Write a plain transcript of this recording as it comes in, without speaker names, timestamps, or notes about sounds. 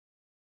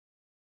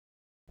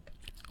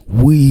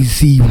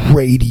Weezy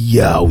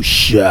Radio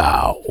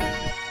Show.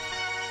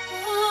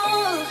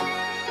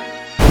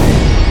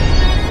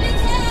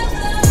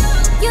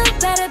 You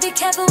better be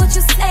careful what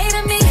you say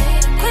to me.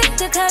 Quick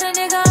to cut a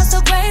nigga off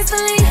so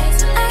gracefully.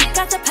 I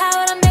got the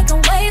power to make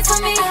him wait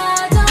for me.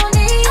 I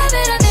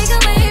better make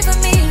him wait for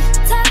me.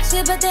 Talk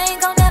shit, but they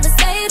ain't gon' never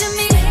say to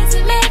me.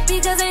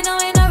 Maybe cause they know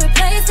ain't no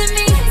replacing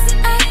me.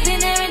 I've been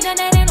there and done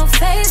that, ain't no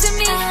phasing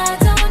me. I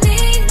don't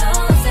need no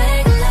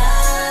fake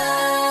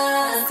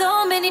love.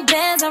 So many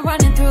bands I'm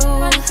running through.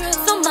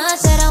 So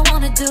much that I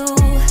wanna do.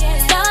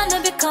 Starting to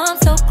become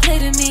so clear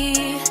to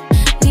me.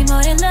 Need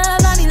more than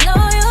love, I need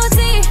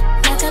loyalty.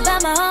 I could buy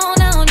my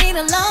own, I don't need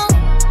a loan.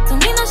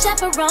 Don't need no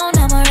chaperone,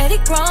 I'm already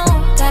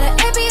grown. Got an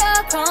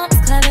ABR chrome,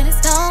 it's clever and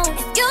stone.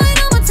 If you ain't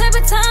on my type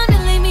of time,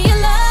 then leave me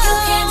alone. You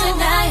can't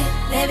deny it,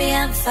 baby,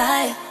 I'm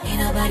fire. Ain't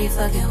nobody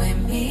fucking with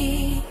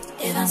me.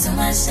 If I'm too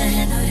much to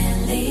handle,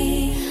 then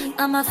leave.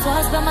 I'm a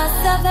force by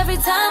myself every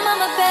time,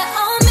 I'ma bet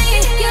on me.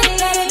 You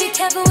better be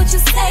careful what you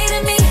say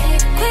to me.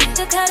 Quick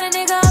to cut a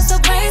nigga off so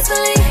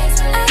gracefully.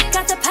 I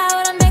got the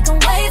power to make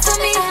him wait for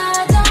me.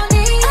 I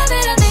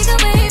better make him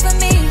wait for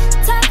me.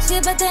 Talk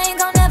shit, but they ain't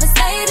gon' never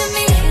say to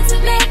me.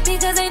 Maybe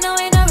cause they know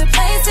ain't no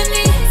replacing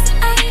me.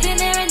 I've been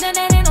there and done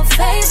that, ain't no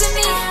phasing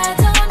me. I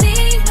don't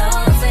need no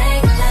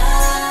fake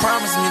love.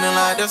 Promise me to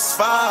lie this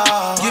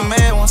far. Get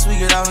mad once we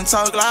get out and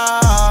talk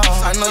loud.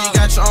 I know you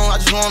got your own, I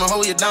just wanna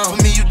hold you down.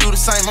 For me, you do the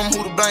same, I'm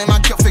who to blame. I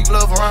kept fake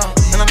love around.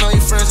 And I know your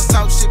friends just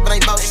talk shit, but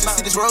ain't bout shit.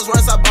 See this Rolls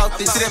Royce, I bought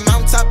this. See that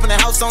mountaintop and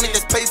that house on it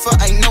that's paid for,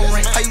 ain't no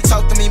rent. How you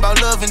talk to me about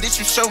love and this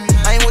you show me?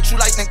 I ain't what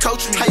you like, then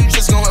coach me. How you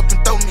just gon' up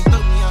and throw me?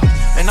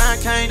 And I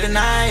can't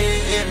deny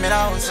it, admit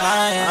I was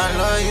lying. I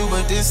love you,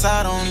 but this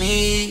I don't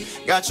need.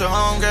 Got your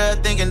own girl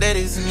thinking that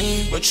it's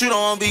me. But you don't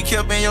wanna be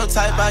kept in your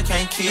type, I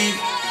can't keep.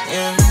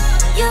 Yeah.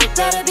 You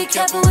better be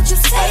careful what you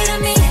say to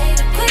me.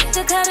 Quick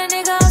to cut a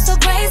nigga off so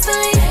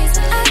gracefully.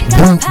 I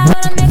got the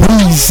power to make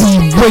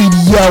Weezy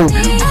Radio.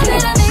 I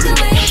better make him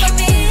wait for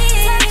me.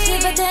 Talk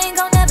shit, but they ain't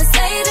gon' never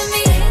say to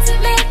me.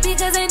 Maybe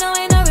cause they know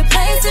ain't no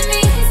replacing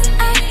me.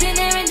 I've been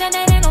there and done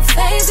that, ain't no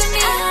phasing me.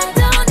 I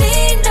don't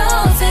need no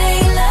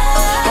fake love.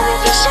 I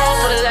wrote this song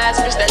for the last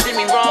bitch that did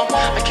me wrong.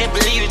 I can't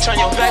believe you turned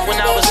your back when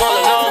I was all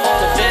alone.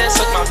 The feds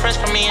took my friends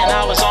from me and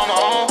I was on my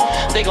own.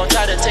 They gon'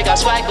 try to take our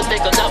swag, but they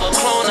could never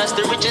clone us.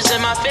 The richest in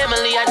my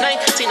family at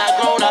 19, I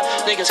grown up.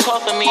 Niggas call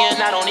for me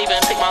and I don't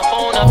even pick my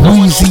phone up.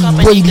 Weezy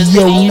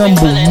Radio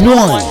number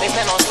one. They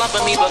plan on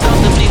slumping me, but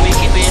comfortably we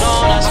keep it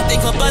on us. I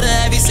think of butter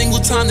every single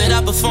time that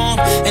I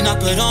perform. And I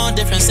put on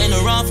different Saint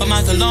Laurent for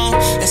my cologne.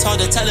 It's hard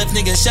to tell if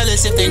niggas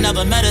jealous if they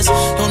never met us.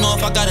 Don't know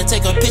if I gotta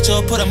take a picture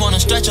or put them on a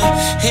stretcher.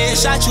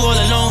 Headshot you all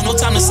alone, no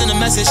time to send a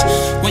message.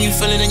 When you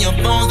feel it in your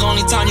bones, the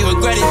only time you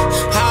regret it.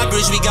 High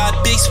bridge, we got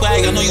big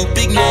swag, I know you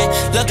big mad.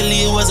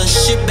 Luckily it was a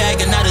shit bag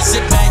and not a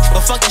zip bag.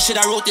 But fuck that shit,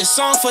 I wrote this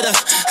song for the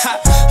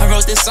I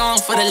wrote this song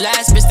for the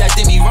last bitch that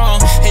did me wrong.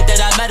 Hate that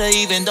I met her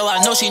even though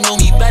I know she knew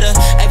me better.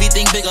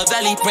 Everything bigger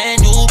belly, brand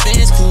new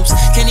Benz coupes.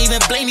 Can't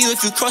even blame you if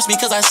you cross me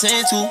cause I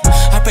sin too.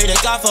 I pray to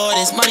God for all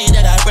this money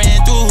that I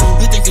ran through.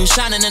 You think you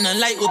shining in the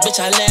light, well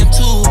bitch I lamb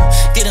too.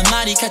 Get a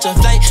mighty, catch a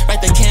flight, right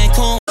to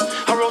Cancun.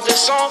 I wrote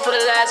this song for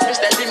the last bitch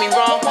that did me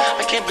wrong.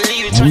 I can't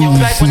believe you turned your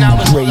back when I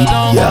was all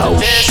alone.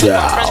 The feds took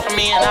my friends from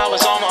me and I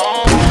was on my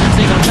own.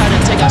 They gon' try to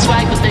take our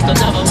swag, but they could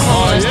never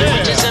clone us. The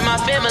richest in my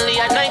family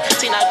at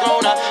 19, I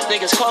grown up.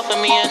 Niggas call for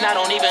me and I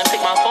don't even pick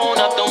my phone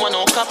up. Don't want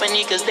no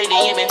company cause they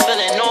ain't been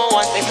feeling no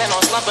one. They plan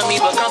on slumping me,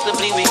 but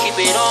comfortably we keep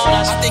it on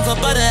us. I think of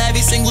butter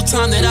every single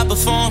time that I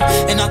perform.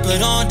 And I put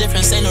on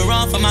different Saint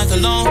Laurent for my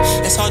cologne.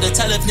 It's hard to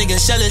tell if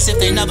niggas jealous if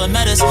they never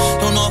met us.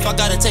 Don't know if I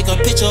gotta take a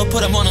picture or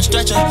put them on a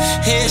stretcher.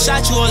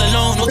 Headshot you all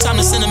alone, no time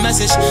to send a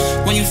message.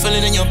 When you feel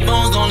it in your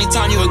bones, the only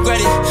time you regret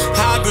it.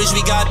 High bridge,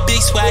 we got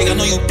big swag, I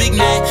know you big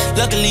mad.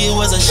 Luckily it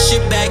was a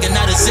shit bag and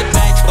not a zip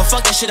bag. But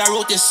fuck that shit, I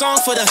wrote this song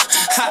for the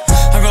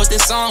I wrote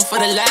this song for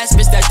the last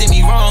bitch that did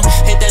me wrong.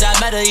 Hate that I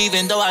met her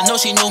even though I know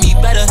she knew me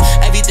better.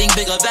 Everything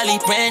bigger belly,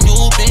 brand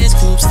new Benz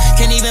coupes.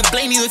 Can't even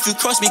blame you if you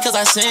cross me cause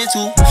I sin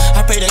too.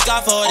 I pray to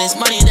God for all this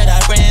money that I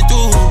ran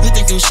through. You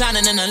think you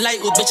shining in the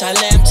light, well bitch I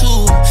lamb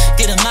too.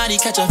 Get a mighty,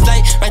 catch a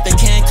flight, right to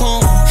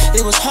Cancun.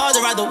 It was hard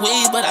to ride the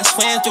wave but I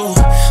swam through.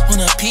 On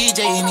a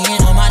PJ and me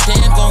and on my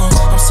damn goons.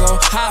 I'm so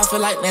high I feel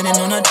like landing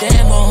on a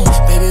damn moon.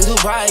 Baby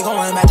Dubai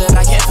going back to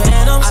back in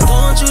phantoms. I don't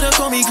want you to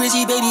call me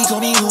crazy baby,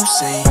 call me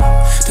Hussein.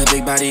 The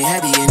big body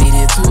heavy and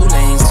needed 2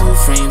 lanes, 2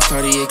 frames,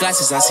 Cartier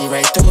glasses, I see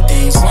right through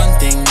things. One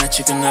thing that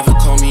you can never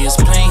call me is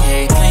plain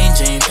hate. Plain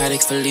Jane,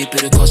 Patek Philippe,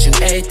 it'll cost you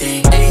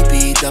everything.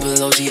 AB, double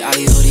OG,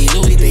 Ali, Hoodie,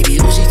 Louis, baby,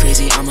 Uzi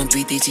crazy. I'ma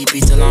beat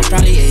DTP till I'm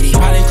probably 80.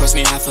 Probably cost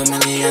me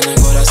 $500,000 to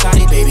go to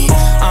Saudi, baby.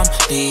 I'm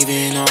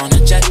leaving on a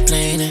jet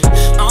plane and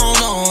I don't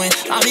know when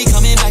I'll be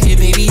coming back here,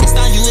 baby. It's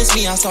not you, it's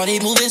me. I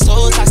started moving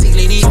so toxic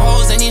lately.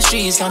 Hoes in these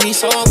streets got me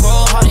so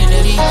cold-hearted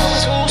lately.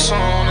 Too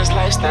soon, this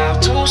lifestyle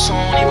too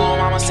soon. Even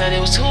mama said it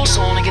was too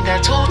soon to get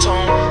that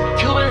two-tone.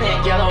 Cuban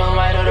link, yellow and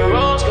white, or the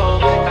rose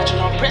gold. Got you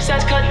on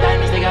princess cut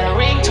diamonds, they got a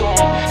ring to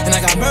them. And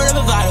I got murder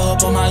bravado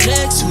up on my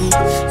leg too.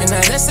 And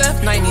that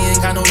SF90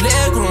 ain't got no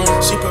leg room.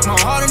 She put my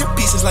heart in a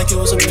piece faces like it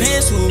was a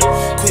pencil.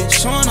 Quit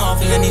showing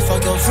off and let me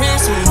fuck your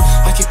friends too.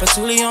 I keep a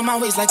toolie on my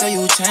waist like a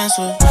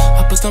utensil.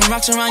 I put them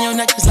rocks around your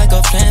neck just like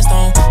a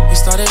flintstone. We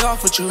started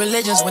off with true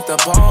religions with the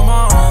bomb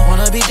on.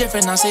 Wanna be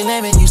different, I say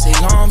lemon, you say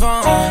long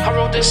bomb. I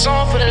wrote this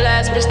song for the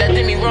last bitch that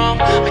did me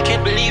wrong. I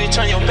can't believe you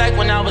turned your back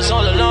when I was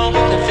all alone.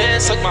 The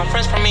feds took my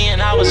friends from me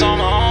and I was on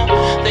my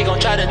own. They gon'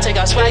 try to take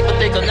our swag, but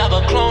they could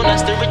never clone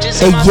us. The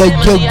richest in my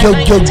family.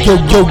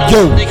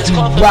 You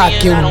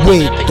rockin'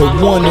 with the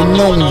one and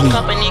only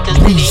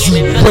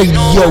Weezy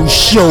Radio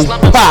Show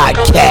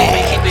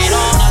Podcast.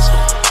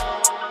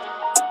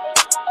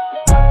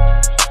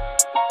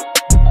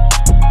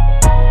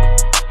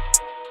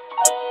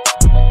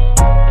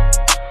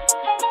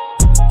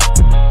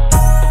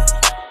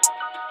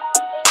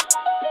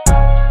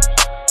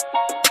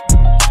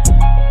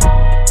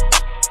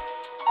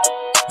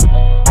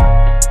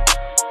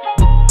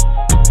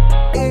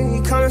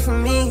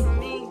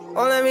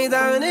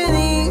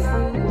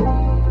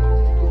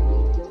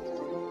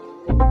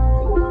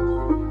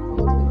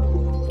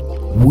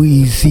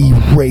 Weezy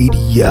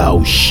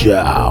Radio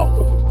Show.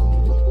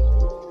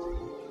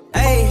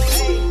 Hey,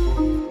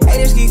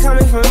 haters keep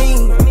coming for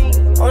me.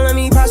 Won't let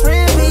me prosper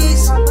in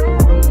peace.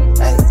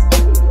 Hey,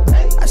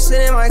 I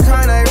sit in my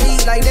car and I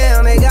read like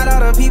damn, they got all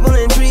the people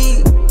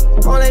intrigued.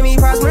 Won't let me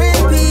prosper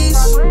in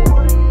peace.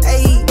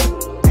 Hey,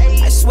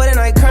 I sweat and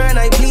I cry and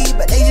I bleed,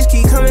 but they just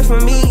keep coming for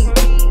me.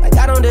 Like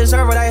I don't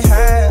deserve what I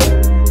have.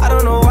 I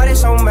don't know why they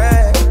so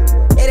mad.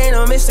 It ain't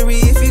no mystery.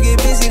 If you get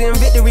busy, then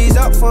victory's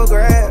up for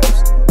grabs.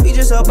 We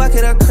just a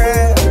bucket of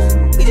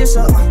crabs. We just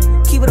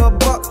keep it a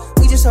buck.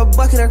 We just a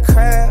bucket of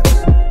crabs.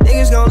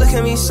 Niggas gon' look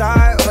at me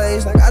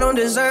sideways like I don't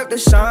deserve to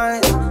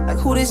shine. Like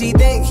who does he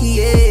think he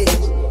is?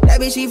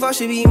 That bitch he fuck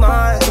should be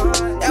mine.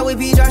 That whip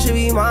he drop should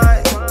be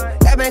mine.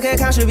 That bank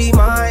account should be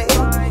mine.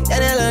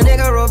 That little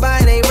nigga roll by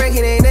and they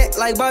breaking their neck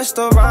like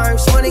Busta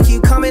Rhymes. Money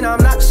keep coming,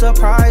 I'm not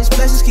surprised.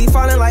 Blessings keep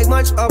falling like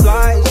much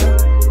obliged.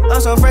 I'm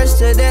so fresh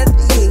to death,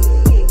 yeah.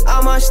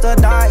 I must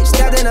have died.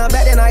 Stabbed in the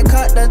back, then I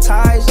cut the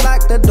ties.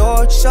 Lock the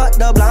door, shut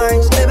the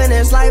blinds. Living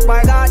this life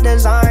by God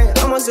design.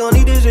 I'ma still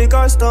need this shit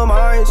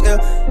customized.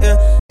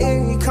 Yeah.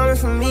 He coming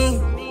from me.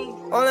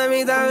 Won't let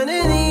me down in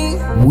the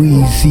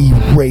Weezy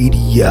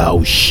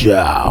Radio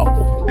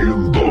Show.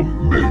 In the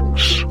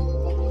mix.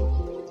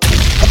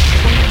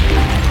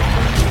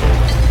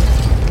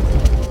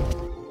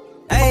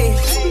 Hey,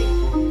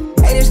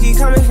 haters keep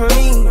coming for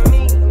me.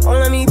 Won't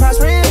let me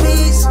prosper in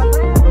peace.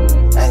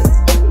 Hey,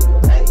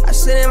 I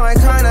sit in my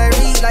car and I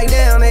read like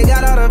damn, they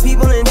got all the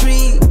people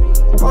intrigued.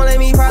 Won't let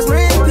me prosper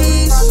in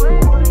peace.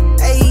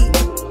 Hey,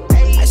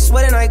 I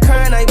sweat and I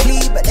cry and I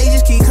bleed, but they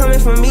just keep coming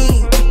for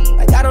me.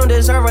 Like I don't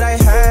deserve what I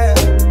have.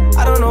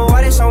 I don't know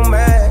why they so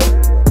mad.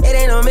 It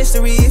ain't no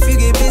mystery. If you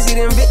get busy,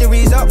 then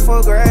victory's up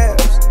for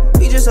grabs.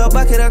 We just a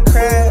bucket of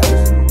crabs.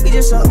 We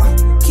just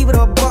keep it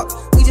a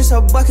buck. We just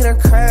a bucket of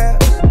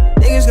crabs.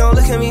 Niggas gon'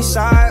 look at me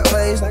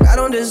sideways like I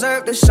don't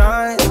deserve to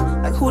shine.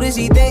 Like who does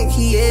he think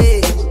he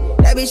is?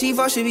 That bitch he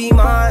fuck should be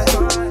mine.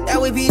 That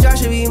whip he drop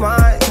should be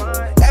mine.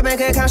 That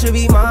bank account should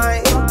be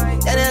mine.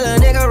 That little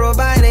nigga roll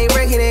by and they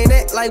breaking their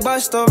neck like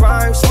Busta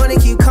Rhymes. Money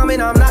keep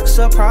coming, I'm not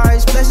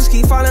surprised. Blessings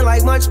keep falling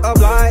like much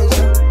obliged.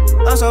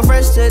 I'm so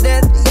fresh to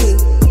death, yeah.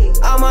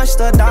 I must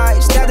have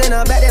died. Stabbed in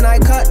the back, then I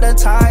cut the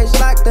ties.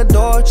 Lock the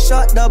door,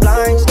 shut the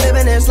blinds.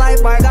 Living this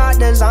life by God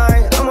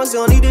design. I'ma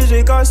still need this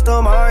shit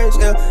customized.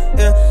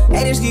 Yeah.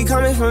 Haters keep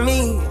coming for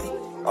me.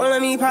 Won't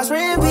let me prosper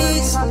in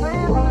peace.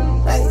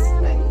 Hey,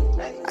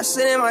 I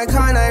sit in my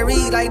car and I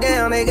read like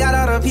damn, they got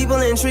all the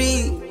people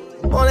intrigued.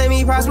 Won't let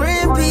me prosper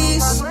in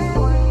peace.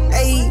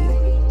 Hey,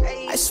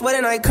 I sweat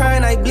and I cry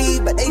and I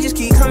bleed, but they just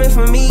keep coming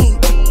for me.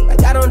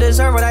 Like I don't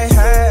deserve what I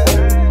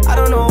have. I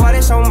don't know why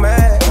they so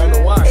mad.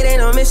 It ain't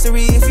no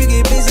mystery. If you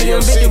get busy,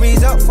 then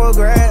victory's up for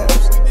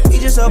grabs. We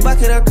just a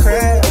bucket of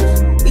crabs.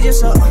 We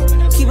just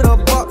keep it a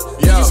buck.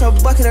 We just a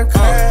bucket of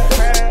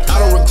crabs. I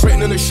don't regret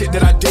none of the shit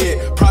that I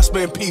did. Prosper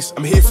in peace.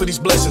 I'm here for these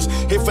blessings.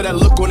 Here for that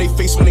look on their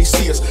face when they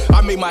see us.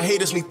 I make my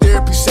haters need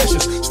therapy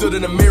sessions. Stood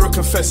in the mirror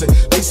confessing.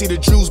 They see the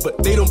Jews,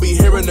 but they don't be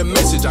hearing the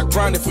message. I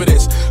grinded for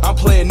this. I'm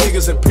playing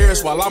niggas in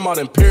Paris while I'm out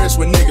in Paris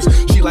with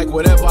niggas. She like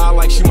whatever I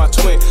like, she my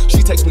twin.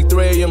 She texts me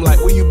 3 a.m. like,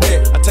 where you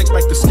been? I text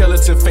back the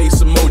skeleton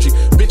face emoji.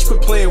 Bitch,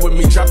 quit playing with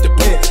me, drop the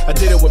pen. I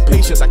did it with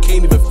patience, I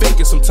can't even fake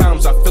it.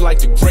 Sometimes I feel like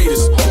the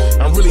greatest.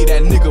 I'm really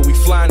that nigga, we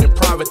flying in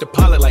private, the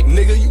pilot like,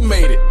 nigga, you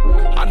made it.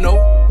 I know.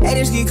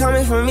 Haters keep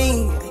coming for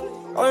me.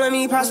 Won't let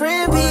me prosper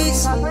in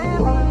peace.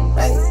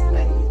 Hey,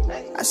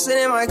 I sit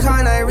in my car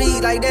and I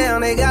read like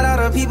damn, they got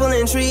all the people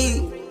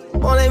intrigued.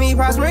 Won't let me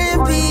prosper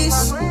in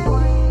peace.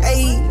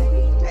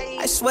 Hey,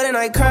 I sweat and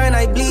I cry and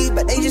I bleed,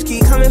 but they just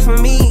keep coming for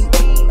me.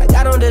 Like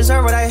I don't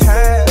deserve what I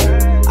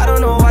have. I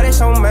don't know why they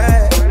so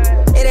mad.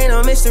 It ain't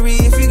no mystery.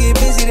 If you get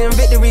busy, then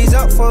victory's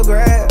up for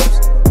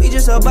grabs. We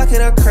just a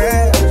bucket of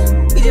crabs.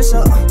 We just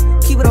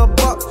keep it a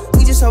buck.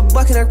 We just a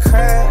bucket of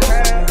crabs.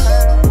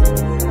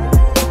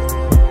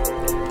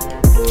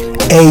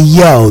 Hey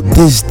yo,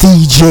 this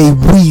DJ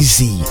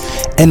Weezy,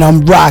 and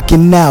I'm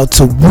rocking out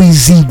to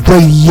Weezy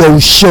Radio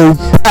Show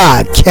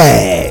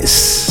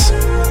Podcast.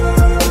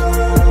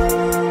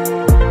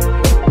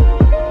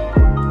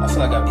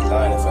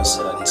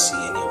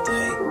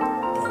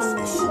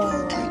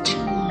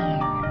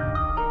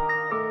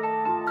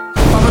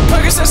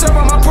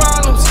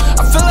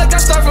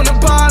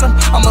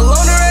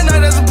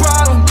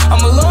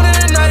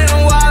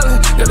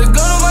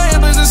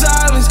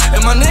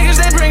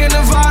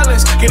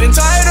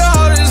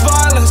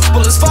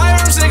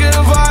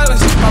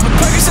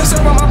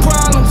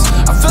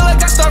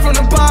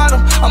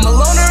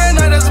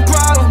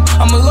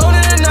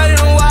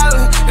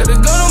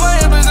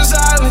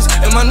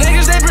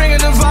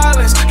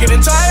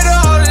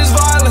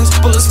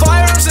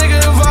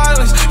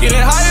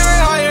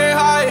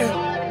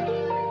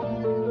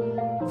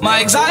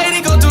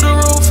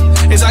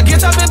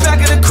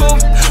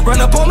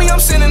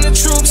 sending the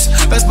troops.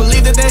 Best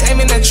believe that they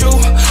aiming at you.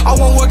 I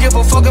won't work, give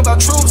a fuck about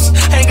troops.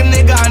 Hang a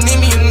nigga, I need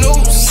me a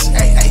noose.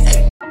 Hey, hey,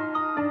 hey.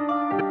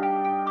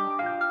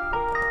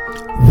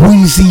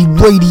 Weezy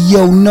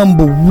Radio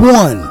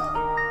 #1.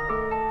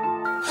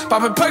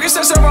 Poppin'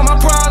 Percocets around my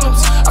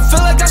problems. I feel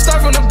like I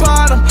start from the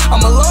bottom.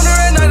 I'm a loner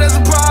at night, that's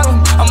a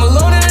problem. I'm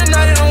alone at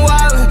night and I'm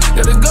wildin'.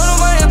 Yeah, the gun on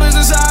my hip is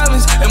a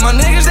silence. And my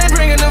niggas, they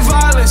bringin' the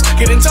violence.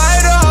 Getting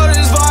tired of all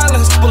this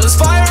violence. Bullets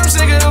fire, I'm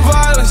sick of the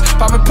violence.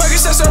 Poppin'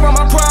 Percocets around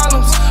my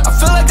problems. I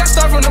feel like I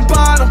start from the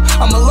bottom.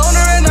 I'm a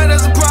loner at night,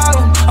 that's a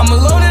problem. I'm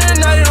alone at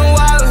night and I'm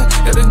wildin'.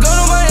 Yeah, the gun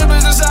on my hip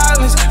is a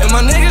silence. And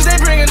my niggas, they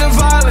bringin' the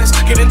violence.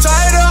 Getting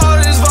tired of all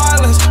this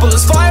violence.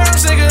 Bullets fire, I'm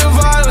sick of the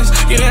violence.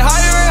 Getting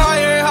higher and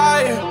higher and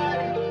higher.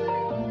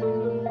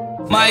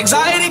 My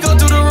anxiety go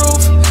through the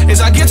roof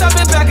as I get top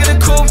and back of the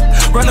coupe.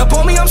 Run up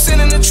on me, I'm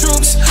sending the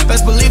troops.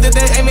 Best believe that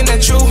they aiming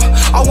at you.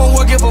 I won't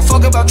work, give a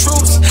fuck about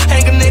troops.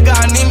 Hang a nigga,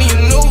 I need me a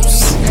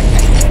noose.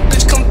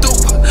 Bitch, come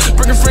through.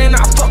 Bring a friend,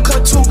 I fuck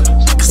her too.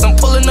 Cause I'm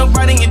pulling up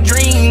right in your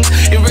dreams.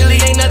 It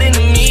really ain't nothing to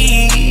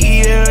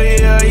me. Yeah,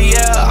 yeah,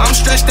 yeah. I'm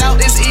stressed out,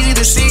 it's easy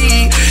to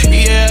see.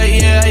 Yeah,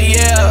 yeah,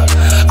 yeah.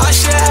 I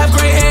should have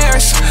gray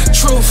hairs.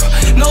 Truth,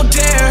 no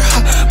dare.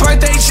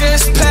 Birthday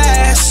just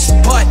passed,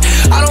 but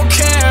I don't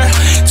care.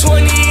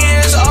 20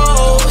 years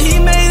old, he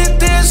made it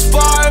this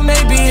far.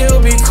 Maybe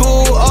he'll be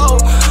cool.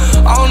 Oh,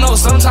 I don't know.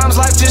 Sometimes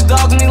life just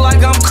dogs me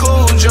like I'm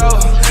cool, Joe.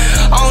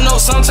 I don't know.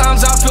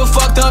 Sometimes I feel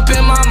fucked up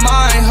in my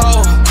mind,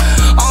 ho.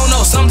 I don't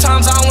know.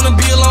 Sometimes I wanna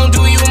be alone.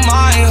 Do you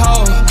mind,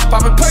 ho?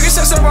 Poppin'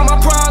 Percocets around my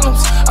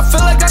problems. I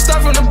feel like I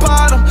start from the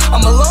bottom.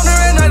 I'm a loner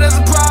at night, that's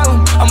a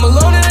problem. I'm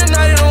alone at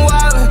night and I'm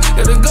wildin'.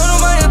 Yeah, the gun on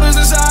my hip is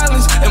a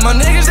silence. And my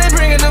niggas, they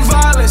bringin' the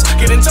violence.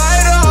 Getting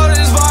tired of all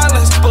this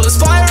violence. Bullets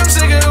fire, I'm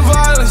sick of the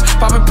violence.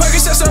 Poppin'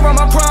 Percocets around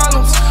my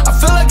problems. I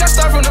feel like I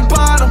start from the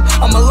bottom.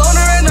 I'm a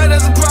loner at night,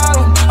 that's a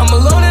problem. I'm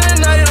alone at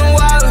night and I'm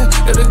wildin'.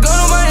 Yeah, the gun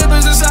on my hip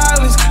is a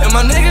silence. And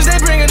my niggas,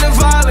 they bringin' the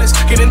violence.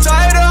 Getting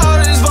tired of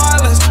all this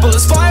violence.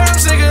 Bullets fire, I'm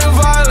sick of the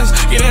violence.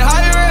 Getting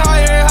higher and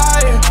higher and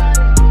higher.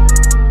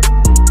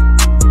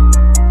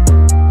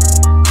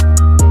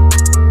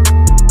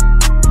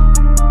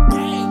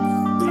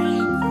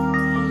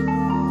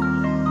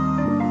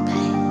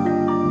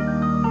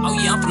 Oh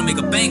yeah, I'm gonna make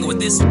a banger with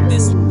this.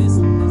 It's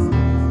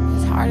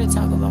hard to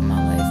talk about my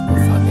life, but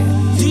fuck it.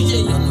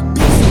 DJ on the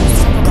beat.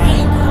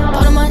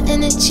 All of my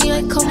energy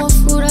like coma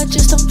fruit, I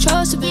just don't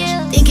trust a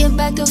bitch. Thinking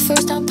back the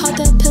first time I popped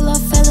that pill, I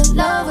fell in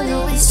love with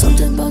it.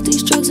 Something about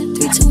these drugs in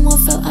 3, 2, 1,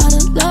 fell out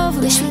of love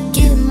with it. Bitch, we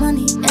getting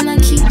money, and I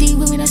keep D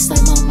with me, that's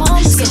like my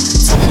mama's kid.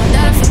 Told my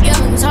dad I forget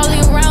me, was hardly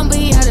around, but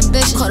he had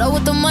ambition. Caught up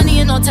with the money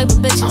and all type of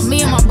bitches.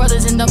 Me and my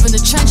brothers end up in the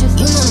trenches.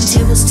 You know them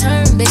tables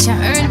turn, bitch, I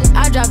earned it.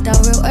 I dropped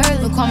out real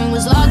early. Kwame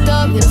was locked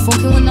up, yeah, the phone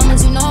came with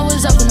numbers, you know I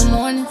was up in the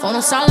morning. Phone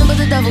on silent, but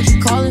the devil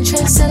keep calling.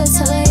 Trendsetter,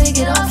 tell her to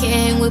get off. Can't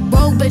hang with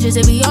broke bitches,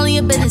 they be all in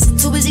your business.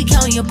 Too busy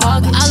counting your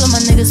pocket. I love my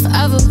niggas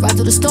forever. Ride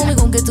through the storm, we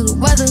gon' get through the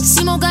weather.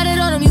 Simo got it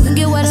on him, you can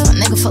get wetter. My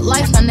nigga for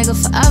life, my nigga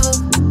forever.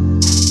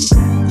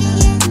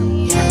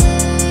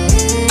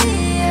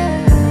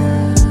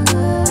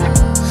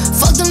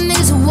 Fuck them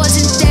niggas who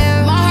wasn't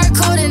there. My heart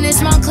cold and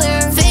it's my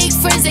clear. Fake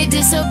friends, they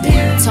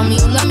disappear. Tell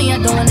me you love me, I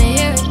don't wanna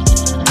hear it.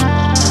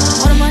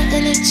 All of my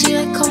energy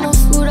like coma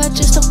fruit, I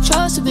just don't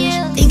trust a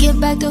bitch. Thinking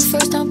back the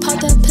first time I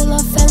popped that pill, I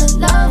fell in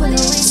love with it.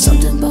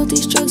 Something about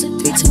these drugs in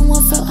 3, 2,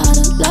 1, fell out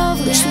of love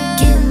with it. Bitch, we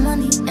getting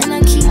money, and I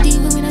keep D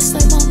with me, that's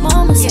like my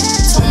mama's kid.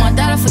 Told my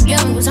dad I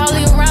forget me, was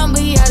hardly around,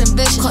 but he had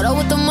ambition. Caught up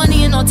with the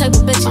money and all type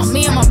of bitches.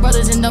 Me and my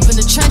brothers end up in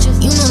the trenches.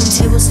 You know them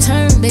tables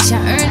turn, bitch,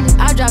 I earned it.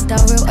 I dropped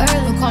out real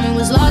early. Kwame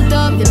was locked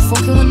up, yeah, the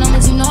phone came with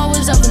numbers, you know I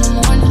was up in the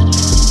morning.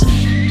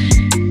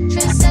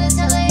 Trendsetter,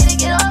 tell her to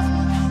get off.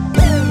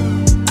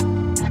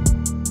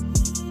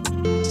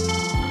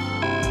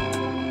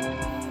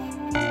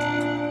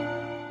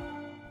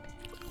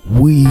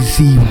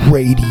 Weezy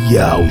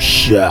Radio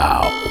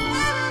Show.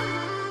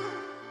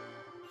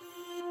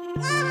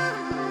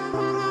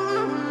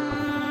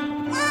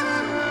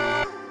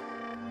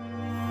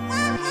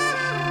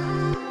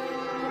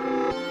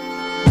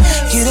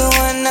 You the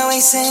one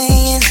always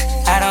saying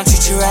I don't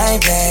treat you right,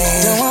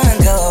 babe. Don't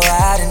wanna go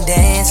out and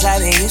dance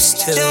like we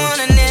used to. Don't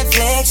wanna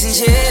Netflix and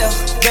chill.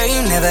 Girl,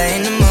 you never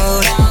in the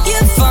mood.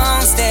 Your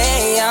phone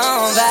stay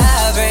on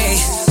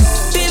vibrate.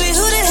 Baby,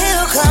 who the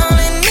hell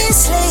calling me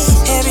late?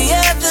 Every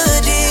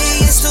other day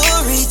your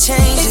story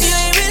changes. If you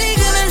ain't really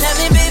gonna love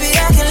me, baby,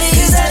 I can leave.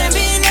 Cause I done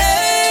been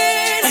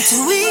hurt. I'm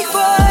too weak for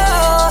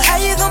how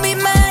you gonna be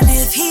mine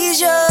if he's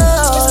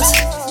yours?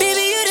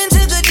 Baby, you done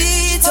took a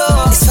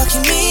detour. It's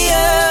fucking me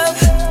up.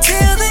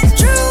 Tell the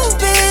truth,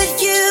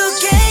 but you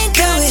can't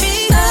do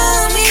it.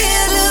 I'm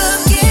here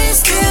looking,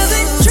 still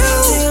the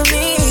truth. Tell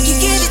me you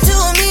give it to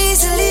him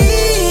easily.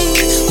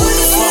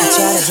 I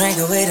try to drink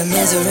away the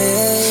misery.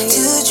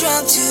 Too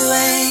drunk, too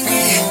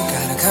angry.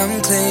 Gotta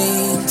come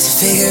clean to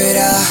figure it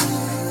out.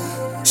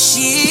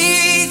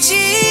 She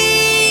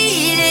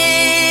cheated.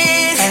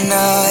 I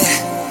know it.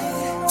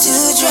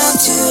 Too drunk,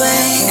 too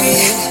angry.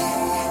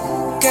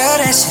 Girl,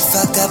 that shit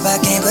fucked up, I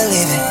can't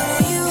believe it.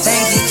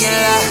 Think you can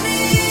lie.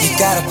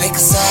 gotta pick a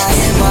side.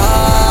 Him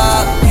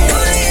up, him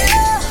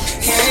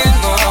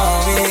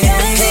up,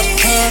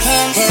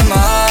 him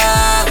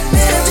up.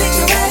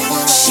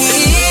 She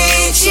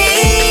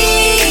cheated.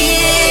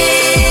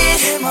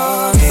 Him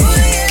up,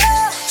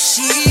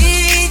 she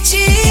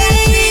cheated.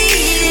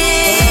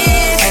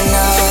 And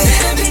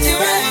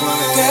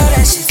girl,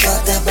 that she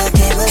fucked up, I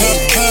can't believe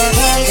it.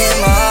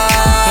 Him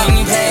up. When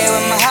you play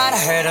with my heart, I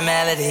heard a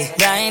melody.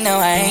 Right now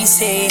I ain't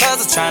see.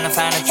 Puzzle trying to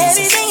find a piece.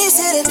 Everything you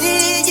said I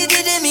did, you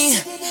did to me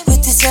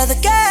with this other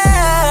guy.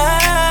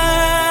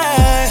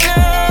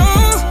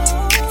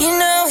 You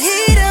know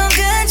he don't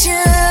got you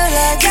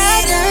like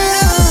I do.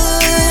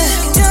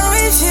 Don't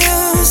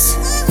refuse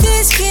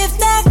this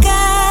gift I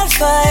got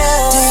for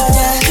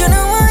you. You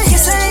know what?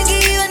 Guess I ain't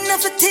give you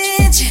enough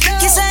attention.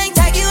 Guess I ain't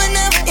tag you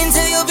enough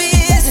into your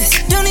business.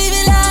 Don't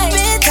even lie,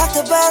 man, talked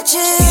about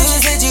you. You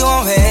said you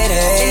won't hate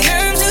it, and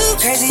I'm too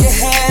crazy to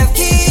have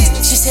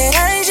kids. She said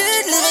I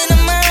should live in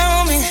the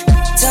moment.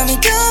 Tell me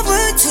don't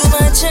put too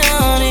much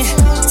on it.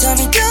 Tell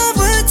me don't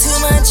put too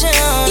much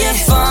on it. Your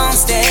phone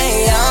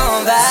stay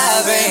on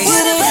vibrate.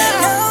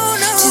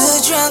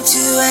 Too drunk,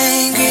 too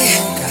angry.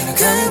 Gotta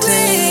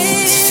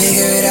complain,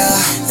 figure it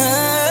out.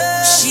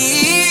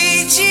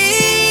 She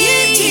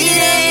cheated.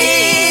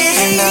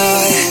 I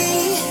know it.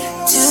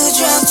 Too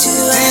drunk,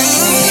 too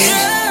angry.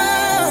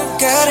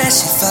 Girl, that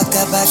shit fucked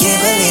up, I can't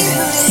believe it.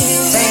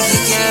 Think you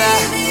can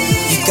lie,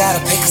 you gotta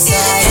pick a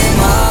side. Him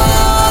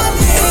up,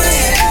 him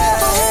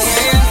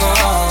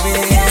up,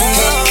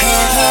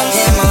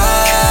 him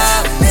up.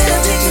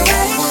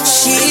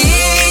 She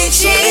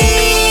cheated.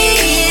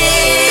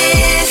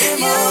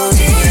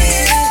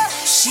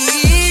 She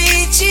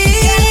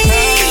cheated.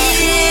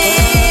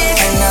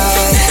 I know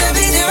it.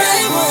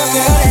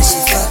 Girl, that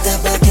shit fucked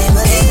up, I can't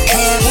believe it.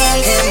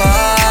 Him up.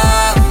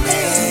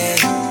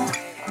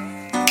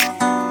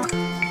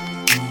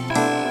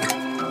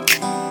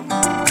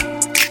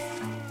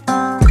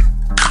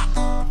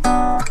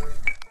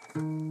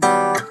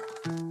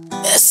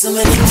 There's so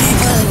many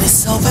people in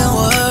this open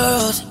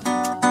world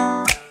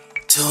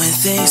doing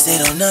things they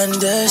don't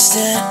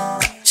understand.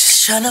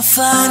 Just trying to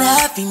find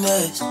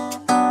happiness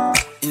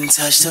and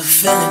touch the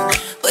feeling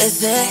with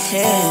their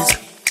hands.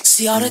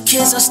 See all the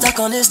kids are stuck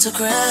on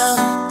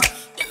Instagram,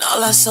 and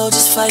all our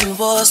soldiers fighting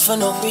wars for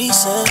no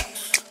reason.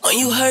 When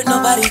you hurt,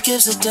 nobody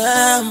gives a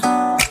damn.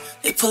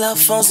 They pull out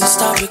phones and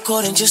start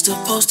recording just to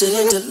post it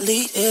and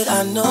delete it.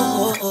 I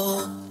know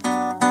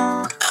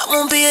I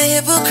won't be a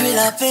hypocrite.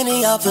 I've been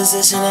in your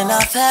position and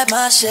I've had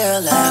my share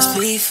of laughs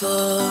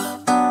before.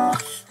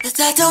 But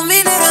that don't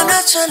mean that I'm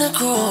not trying to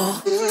grow.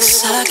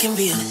 'Cause I can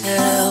be a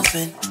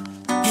helping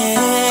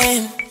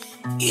hand.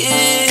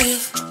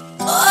 Give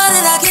all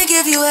that I can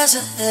give you as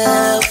a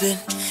helping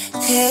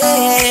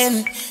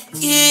hand.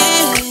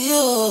 Give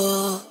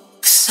you.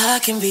 'Cause I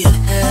can be a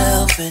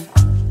helping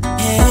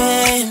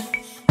hand.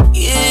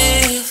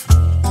 Give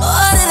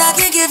all that I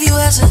can give you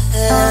as a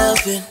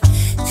helping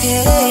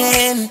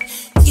hand.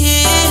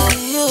 Give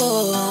you.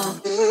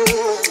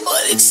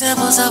 What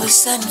examples are we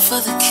setting for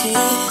the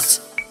kids?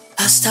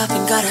 I stop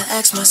and gotta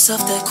ask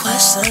myself that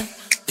question.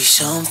 We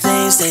show them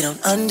things they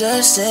don't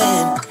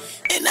understand,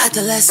 and not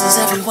the lessons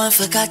everyone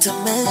forgot to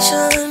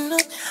mention.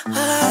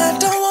 I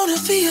don't wanna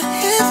be a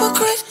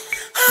hypocrite.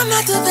 I'm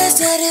not the best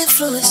at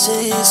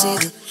influences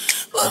either,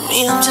 but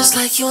me, I'm just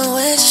like you and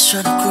we're just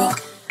trying to grow.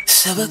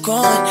 So we're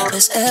growing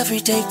as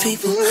everyday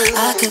people.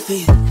 I could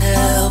be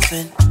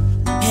helping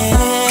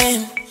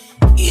and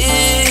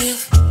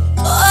give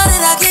all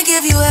that I can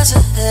give you as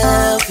a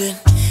helping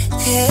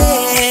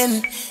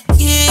hand.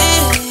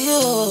 Give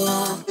you.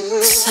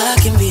 'Cause I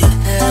can be a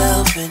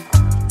helping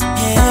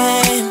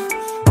hand.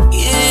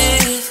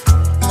 Give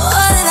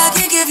all that I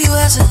can give you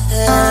as a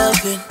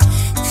helping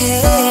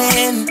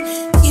hand.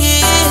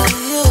 Give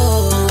you.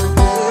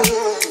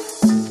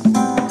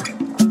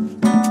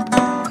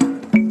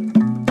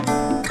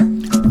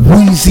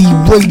 Weezy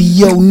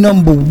Radio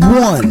number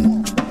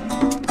 1.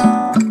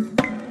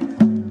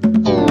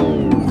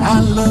 I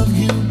love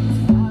you,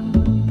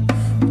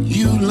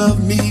 you love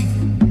me.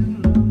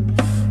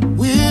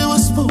 We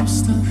were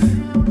supposed to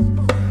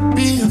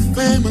be a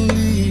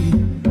family.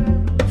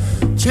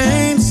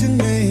 Change your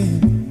name,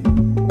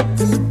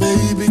 then the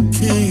baby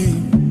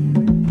came.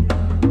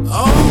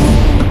 Oh,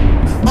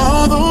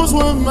 all those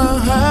were my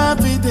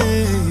happy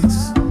days.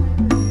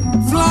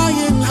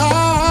 Flying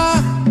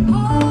high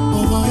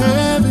over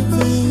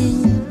everything,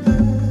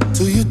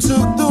 till you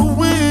took the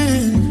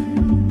wind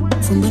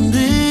from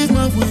beneath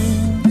my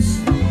wings.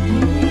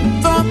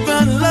 Thought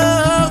that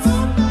love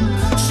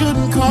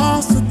shouldn't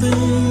cost a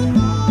thing,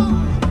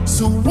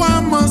 so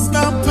why must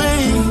I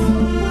pay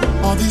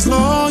all these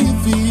loyal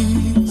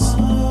fees?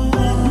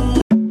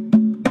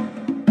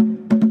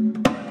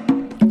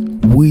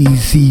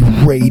 Weezy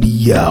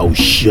Radio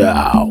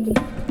Show.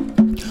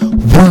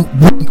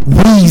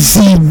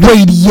 Weezy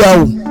Radio.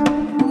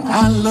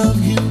 I love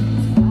you,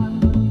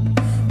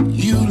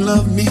 you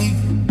love me.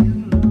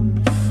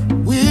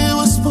 We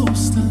were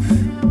supposed to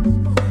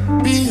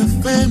be a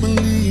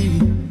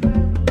family.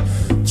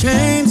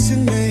 Change your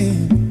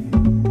name,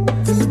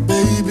 then the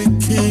baby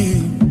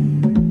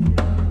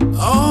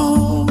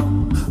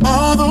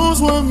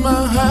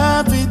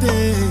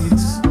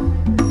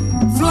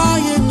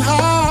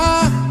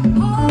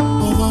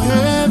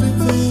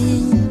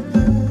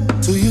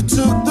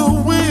took the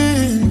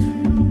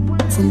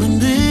wind from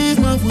beneath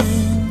my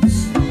wings.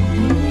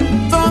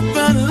 Thought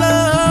that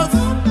love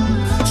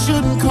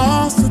shouldn't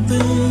cost a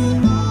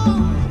thing.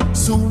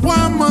 So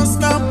why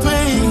must I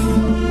pay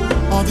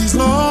all these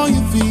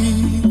lawyer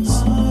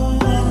fees?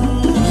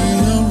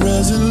 Need a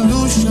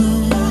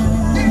resolution.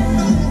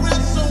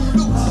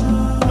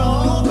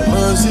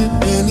 Was it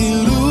an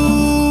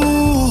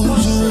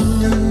illusion?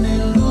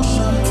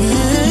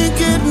 Can't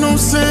get no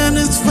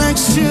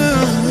satisfaction.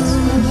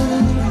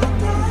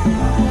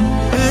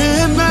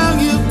 And now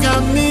you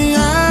got me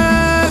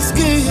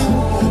asking,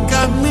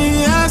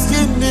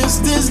 is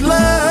this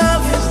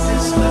love?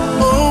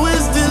 Oh,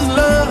 is this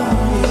love?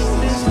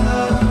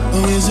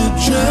 Or is it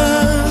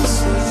just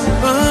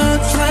a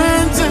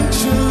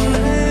transaction?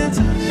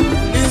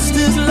 Is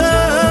this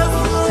love?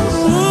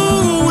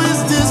 Ooh, is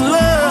this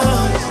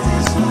love?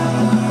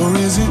 Or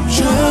is it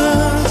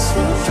just a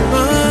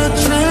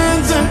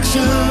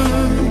transaction?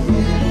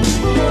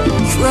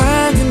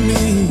 Dragging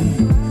me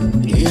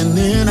in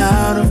and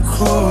out of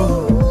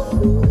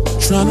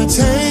court, trying to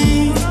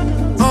take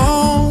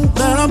all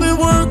that I've been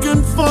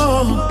working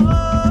for.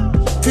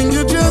 Can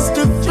you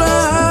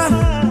justify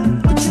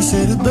what you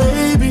say the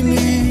baby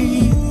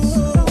needs?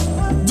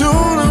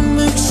 Don't I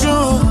make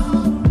sure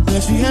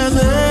that she has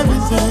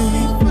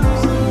everything?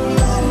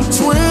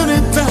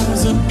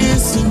 20,000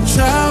 is in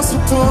child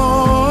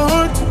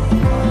support.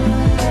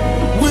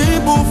 We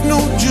both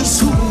know just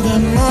who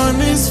that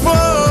money's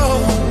for.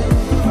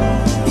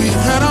 We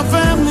had our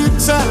family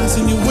ties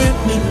and you went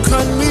and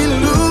cut me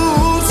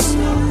loose.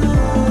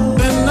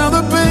 And now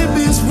the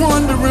baby's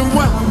wondering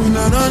why we're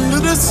not under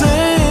the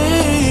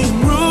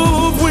same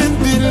roof. When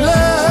did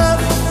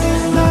love?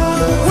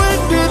 When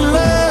did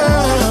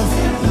love?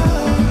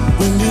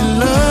 When did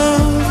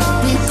love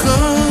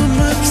become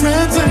a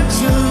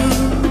transaction?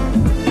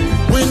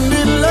 When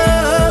did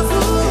love?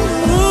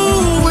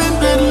 Ooh, when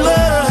did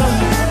love?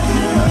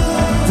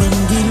 When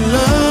did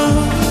love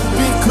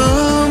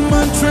become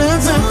a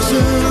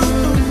transaction?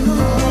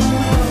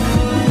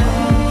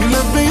 You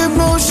left me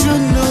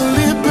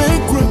emotionally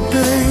bankrupt,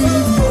 baby.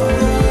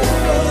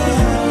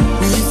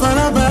 We found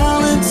our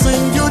balance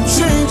and you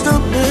changed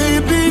up,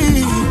 baby.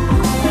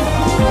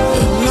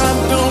 And I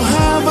don't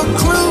have a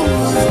clue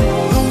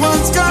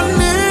what's gotten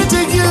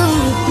into you.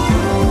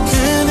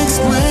 Can't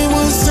explain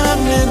what's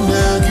happening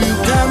now. You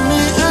got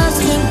me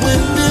asking,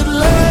 when did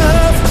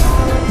love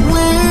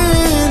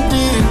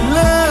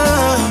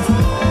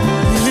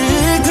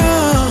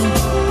become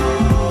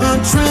a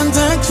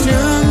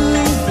transaction?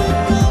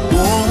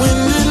 Oh, when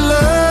did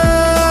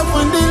love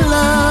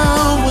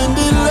become a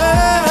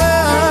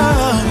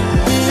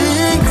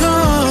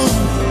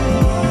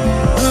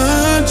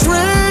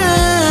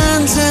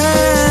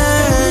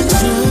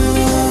transaction?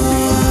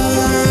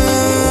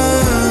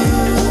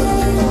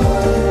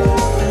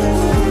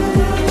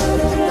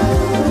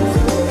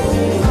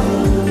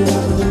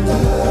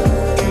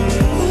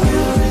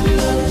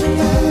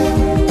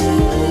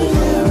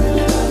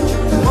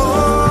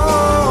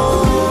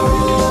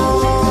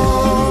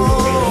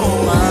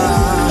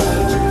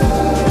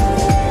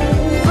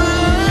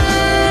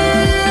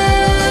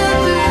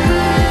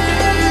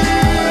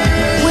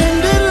 When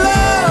did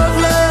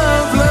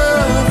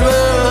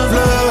love?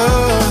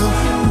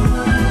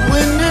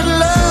 When did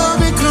love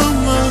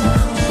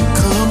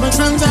become a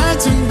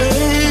transaction,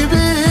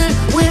 baby?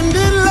 When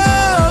did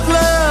love?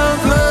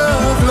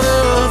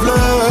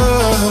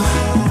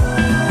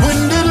 When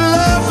did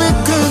love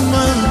become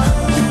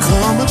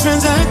a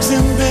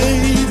transaction,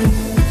 baby?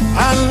 I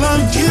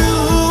loved you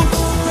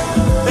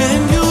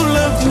and you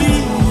loved me.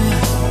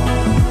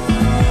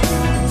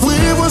 We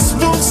were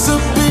supposed to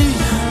be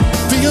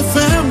a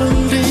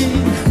family,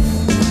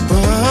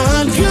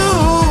 but you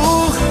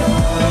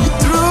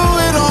threw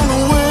it all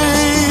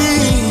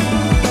away.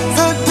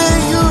 The day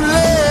you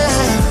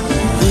left,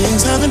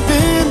 things haven't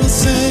been the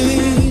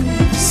same.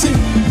 See.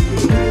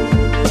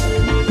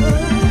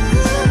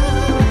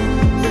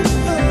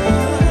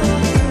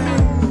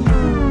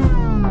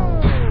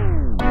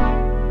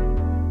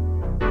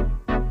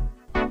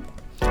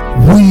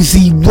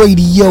 Weezy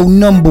Radio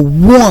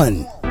 #1.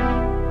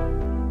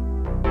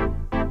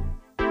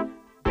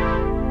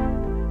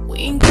 We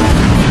ain't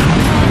gotta make it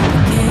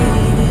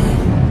complicated.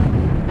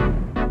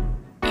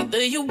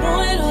 Either you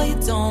want it or you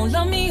don't.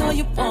 Love me or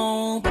you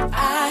won't. But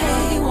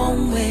I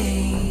won't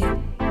wait.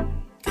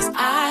 'Cause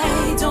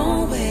I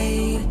don't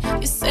wait.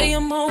 You say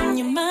I'm on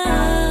your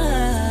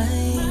mind.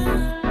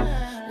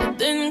 Well,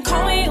 then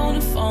call me on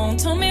the phone.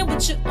 Tell me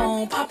what you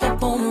own. Pop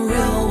up on the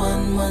real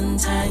one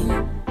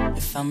time.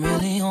 If I'm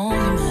really on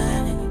your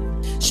mind,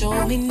 show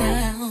me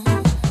now.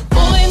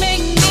 Boy,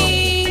 make me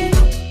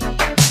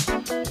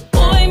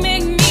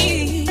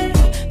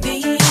the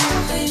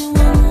only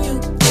one you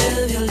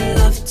give your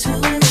love to.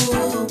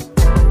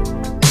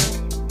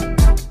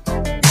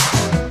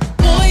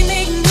 Boy,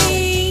 make me,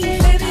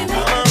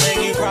 I'ma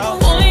make you proud.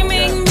 boy,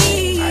 make me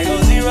I go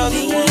 0 to 1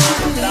 the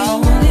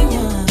without. only one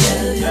you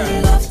give your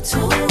love to.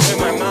 In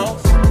my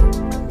mouth.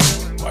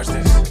 Watch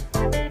this.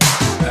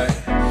 Hey.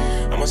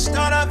 I'ma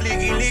start off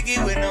licky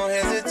with no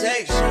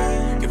hesitation.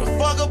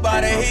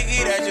 got a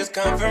hickey, that's just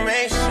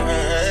confirmation.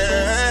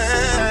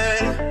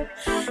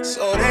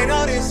 So they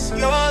know this is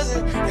yours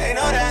and they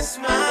know that's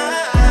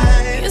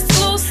mine.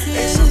 Exclusive.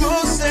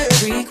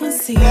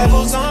 Frequency.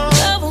 Levels on.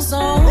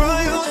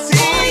 Royalty.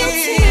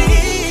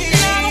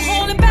 And I don't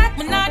hold it back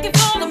when I give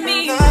all of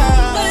me.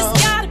 But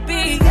it's gotta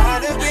be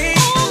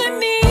all in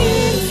me.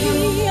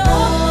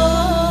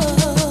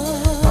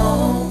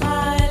 Oh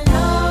my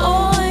love.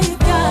 Oh, you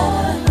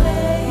gotta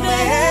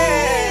make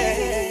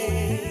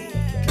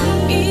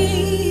me.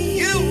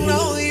 You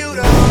know you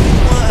the only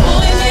one.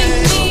 Boy, make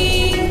me.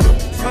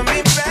 For me,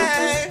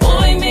 babe.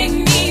 Boy, make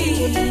me.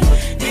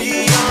 The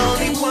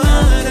only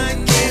one I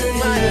give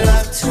my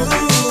love to.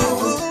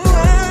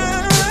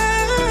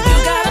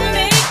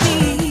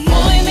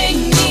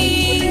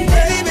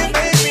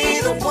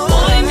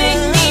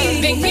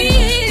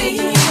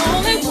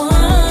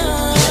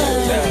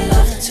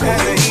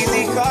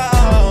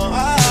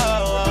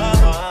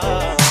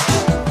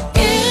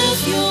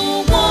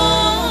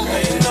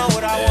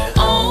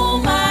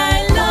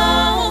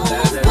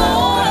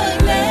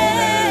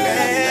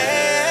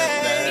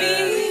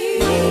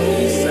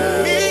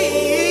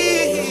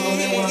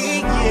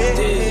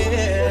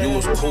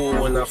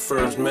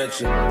 First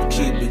mention,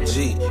 keep it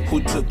G.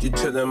 Who took you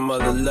to them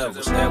other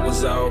levels? That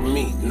was all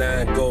me.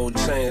 9 gold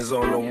chains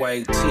on the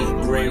white tee,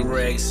 gray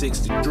rag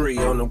 63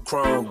 on them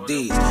chrome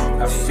D's.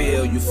 I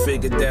feel you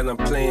figured that I'm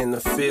playing the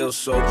field,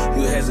 so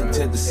you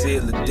hesitant to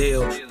seal the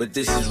deal. But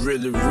this is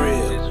really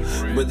real.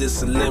 But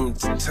it's a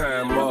limited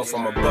time off.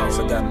 I'm a boss.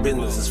 I got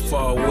business as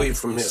far away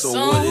from here. So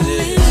what it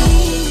is?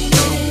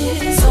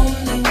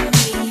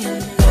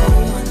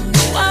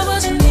 Why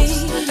was you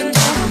need?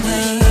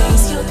 Don't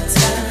waste your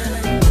time.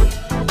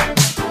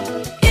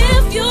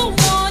 You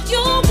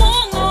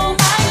want all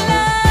my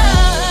love.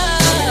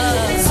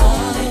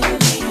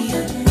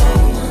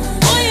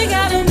 Boy, you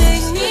gotta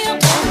make me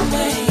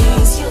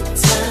waste your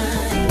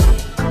time.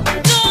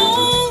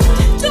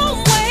 Don't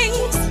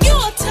waste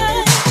your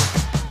time.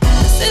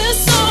 This is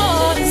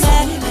all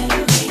that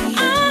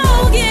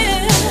I'll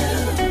give.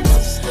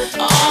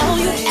 All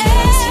you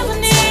ever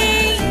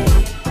need.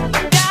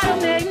 Gotta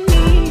make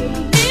me.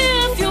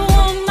 If you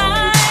want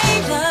my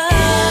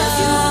love,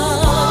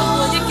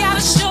 you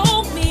gotta show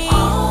me.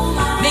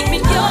 Make me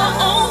your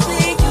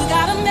only, you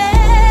gotta make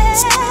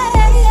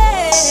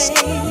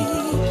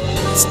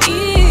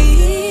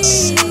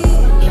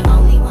your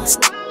only one.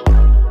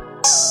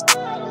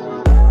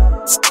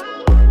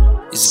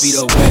 It's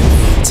Vito, baby.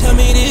 Tell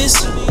me this,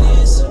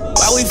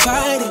 why we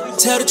fighting?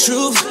 Tell the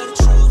truth.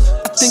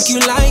 I think you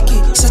like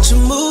it, such a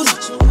mood.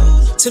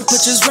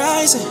 Temperatures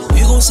rising,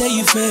 you gon' say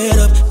you fed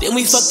up, then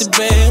we fuck the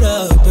bed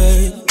up,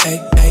 babe. Hey,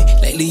 hey,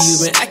 lately you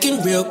been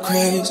acting real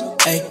crazy.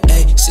 Hey,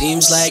 hey,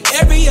 seems like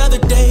every other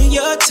day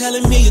you're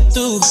telling me you're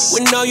through,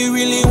 when all you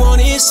really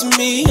want is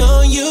me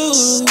on you.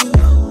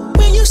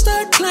 When you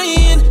start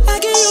playing, I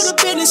give you the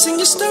business and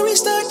your story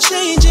start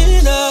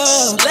changing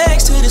up.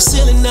 Legs to the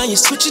ceiling, now you're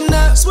switching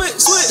up. Switch.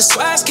 That's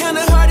why it's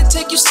kinda hard to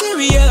take you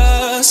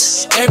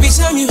serious. Every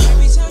time you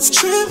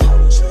trip,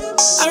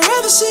 I'd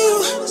rather see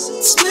you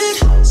split.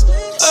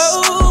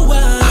 Oh,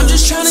 wow. I'm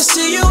just tryna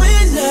see you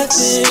in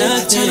nothing.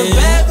 Turn a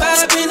bad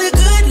vibe into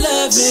good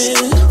loving.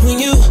 When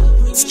you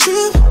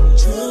trip,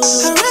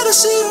 I'd rather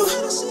see you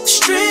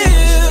strip.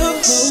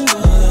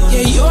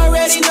 Yeah, you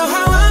already know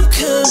how I'm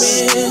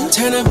coming.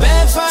 Turn a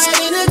bad fight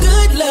into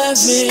good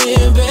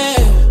loving,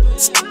 babe.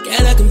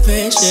 Got a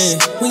confession.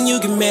 When you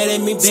get mad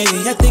at me,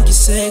 baby, I think you're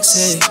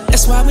sexy.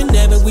 That's why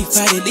whenever we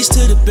fight, at least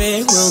to the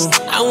bedroom,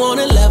 I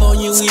wanna love on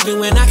you even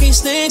when I can't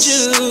stand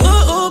you.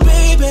 Oh,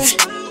 baby,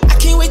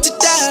 can't wait to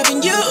dive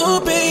in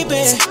you,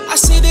 baby. I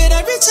see that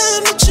every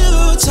time that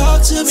you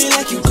talk to me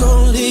like you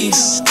gon' leave.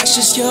 That's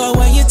just your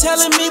way of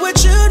telling me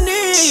what you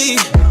need.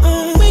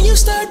 When you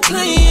start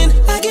playing,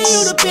 I give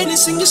you the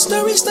business and your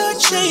story start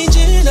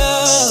changing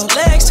up.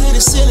 Legs to the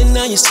ceiling,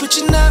 now you're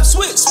switching up.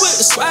 Switch.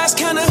 That's why it's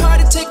kinda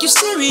hard to take you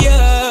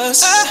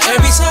serious.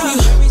 Every time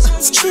you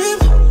trip,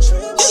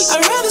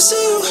 I'd rather see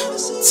you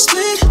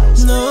split.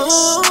 No,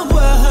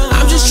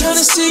 I'm just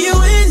tryna see you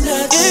in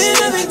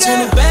nothing.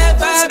 Turn a bad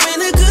vibe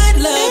into good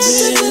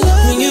loving.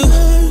 When you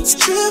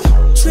trip,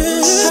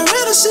 I'd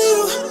rather see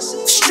you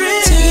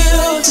strip.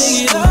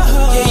 Take it off.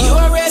 Yeah, you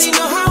already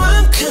know how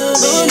I'm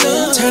coming.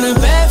 Turn a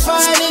bad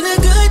fight into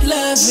good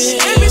loving.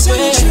 Every time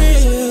you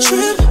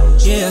trip,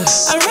 yeah,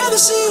 I'd rather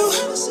see you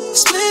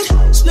split.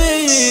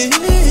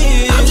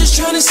 I'm just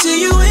tryna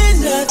see you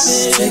in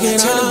nothing.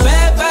 Turn a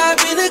bad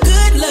vibe into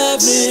good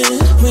loving.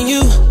 When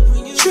you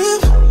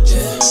trip,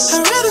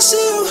 I'd rather see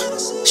you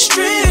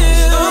strip.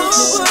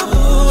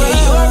 Yeah,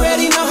 you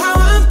already know how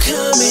I'm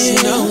coming.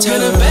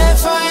 Turn a bad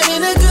fight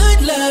into good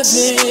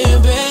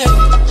loving, babe.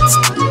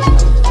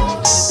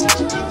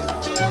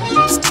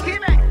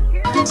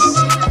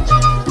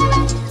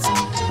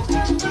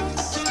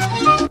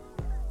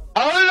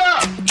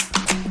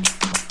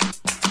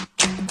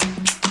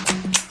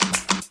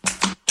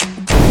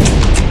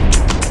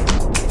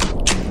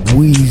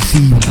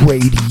 Weezy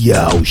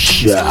Radio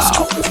Show.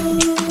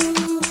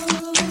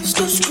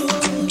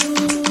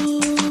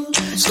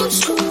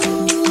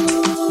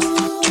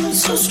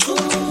 If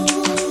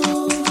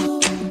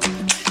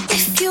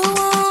you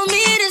want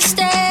me to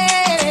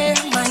stay,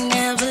 might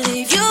never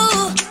leave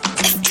you.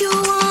 If you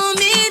want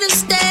me to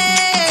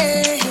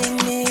stay,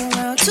 hit me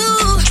around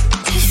too.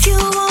 If you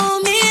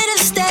want me to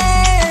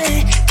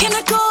stay, can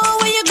I go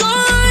where you're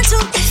going to?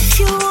 If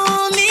you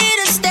want me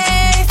to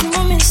stay, if you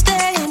want me to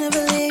stay, I'll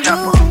never leave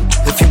you.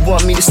 If you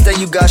want me to stay,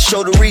 you gotta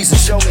show the reason.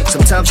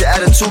 Sometimes your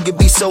attitude can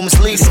be so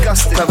misleading.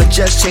 Private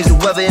jets change the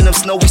weather in them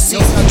snowy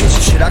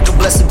seasons. Shit, I could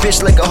bless a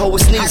bitch like a hoe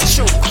with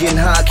sneezing. Getting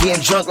high,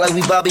 getting drunk like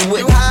we Bobby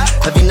Whitney.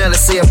 Every night I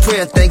say a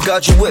prayer and thank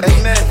God you with me.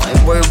 I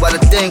ain't worried about a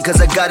thing cause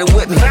I got it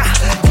with me.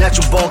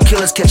 Natural born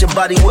killers catch a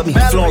body with me.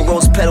 Flowing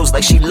rose petals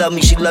like she love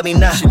me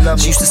now.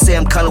 She used to say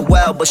I'm kinda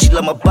wild, but she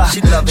love my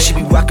body. She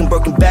be rocking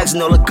Birkin bags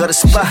and all the gutter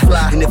spot.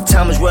 And if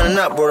time is running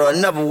up, brought her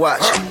another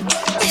watch.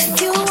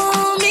 If you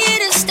want me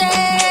to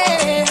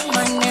stay,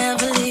 might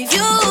never leave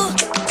you.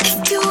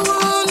 If you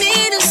want me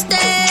to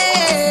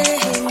stay,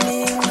 hit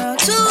me around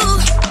too.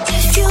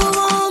 If you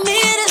want me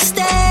to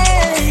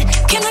stay,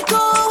 can I go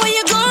where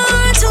you're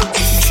going to?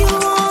 If you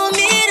want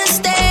me to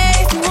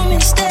stay, if you want me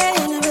to stay,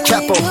 I'll never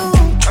Capo. leave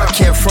you. I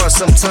can't front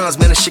sometimes,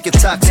 man, this shit get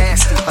toxic.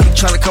 I be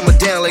trying to calm her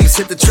down like it's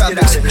hit the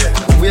tropics.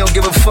 We don't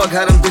give a fuck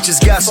how them bitches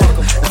gossip.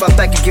 If I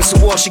back against the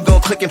wall, she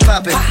gon' click and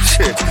pop it.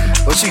 Shit,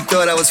 what you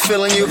thought I was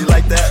feeling you?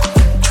 Like that?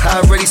 I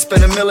already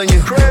spent $1 million.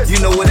 You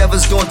know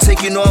whatever's gonna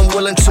take, you know I'm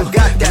willing to.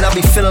 And I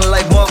be feeling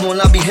like Marvel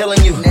when I be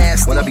healing you.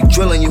 When I be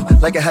drilling you,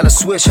 like I had a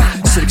switch.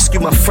 Said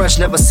excuse my French,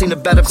 never seen a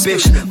better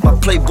bitch. My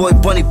Playboy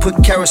bunny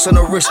put carrots on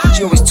her wrist.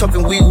 She always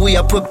talking wee,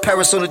 I put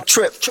Paris on the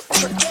trip.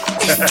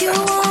 If you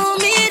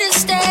want me to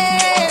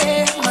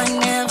stay, might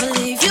never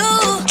leave you.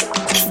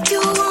 If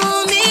you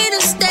want me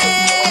to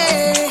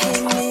stay,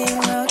 hit me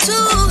around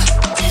too.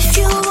 If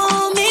you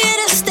want me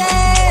to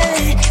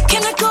stay,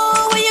 can I go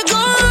where you're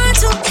going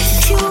to?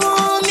 If you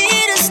want me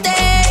to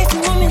stay, if you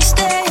want me to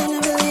stay, I'll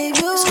never leave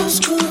you.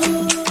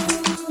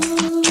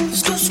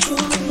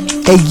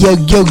 Hey yo,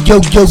 you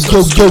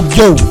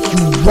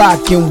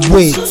rockin'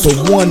 with the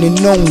one and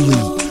only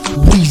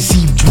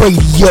Weezy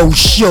Radio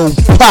Show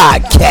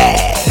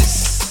Podcast.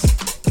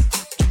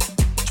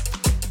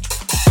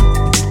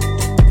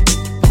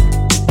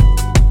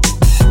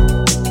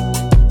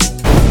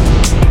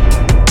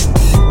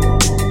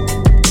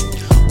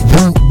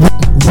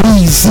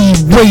 Weezy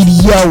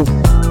Radio.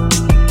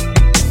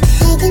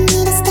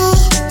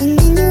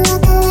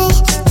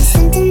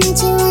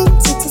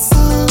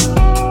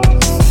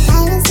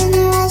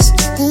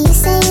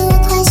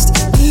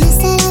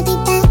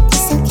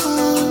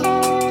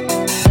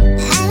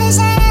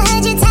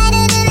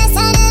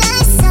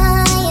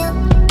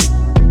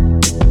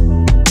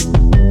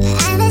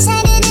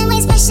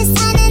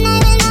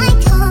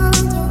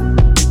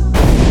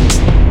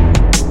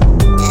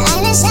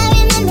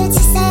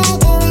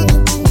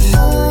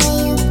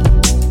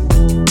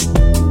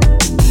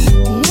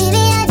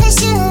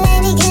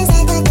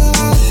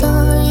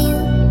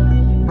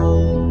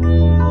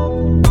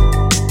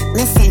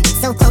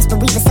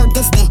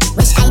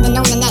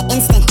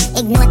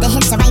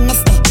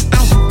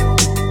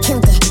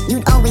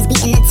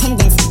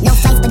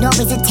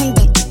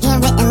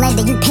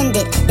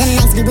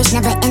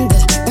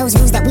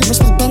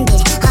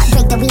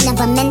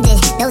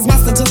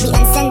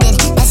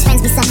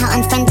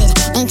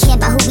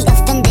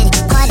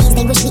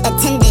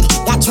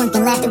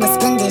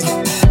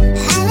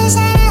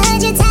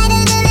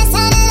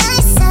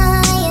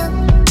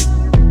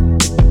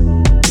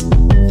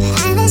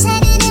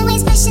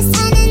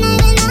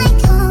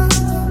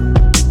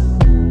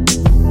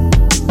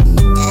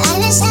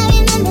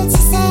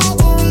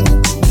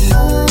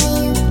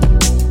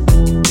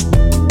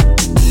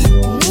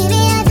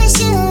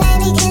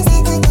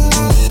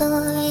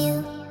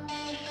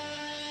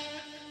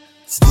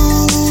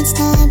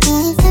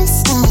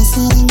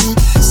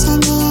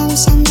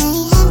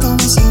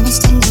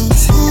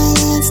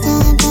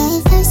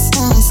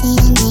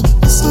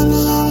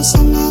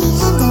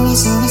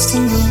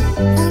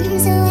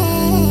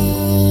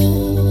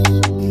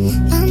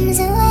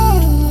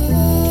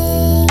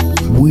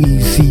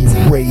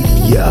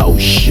 Radio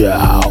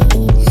Show.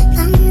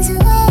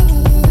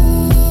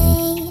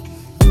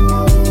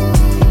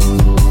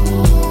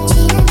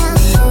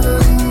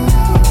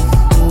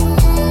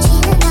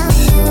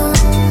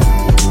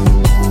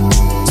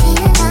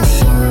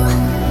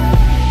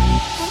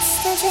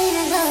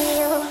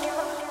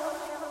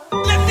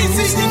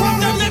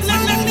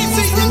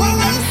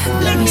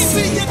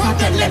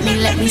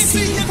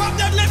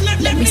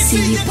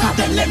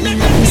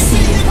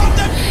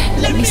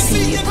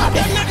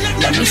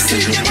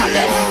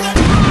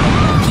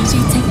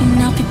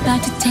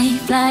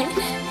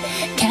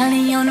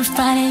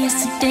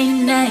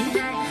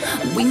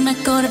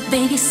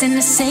 In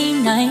the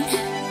same night.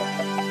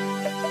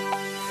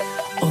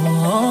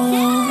 Oh,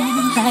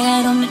 I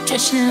got on the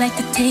dress you like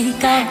to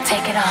take off.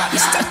 Take it off. You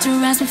start to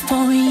rise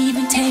before we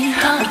even take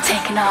off. We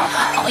taking off.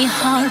 All your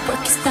hard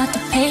work is about to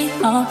pay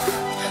off.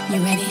 You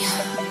ready?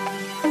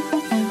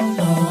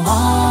 Oh,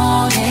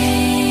 all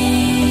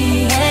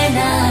day and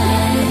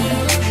night,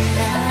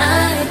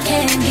 I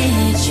can't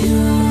get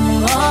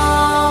you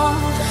off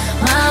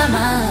my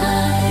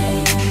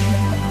mind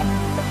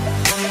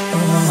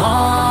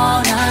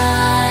all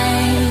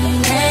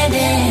night and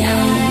day.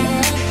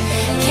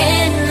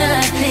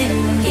 Cannot get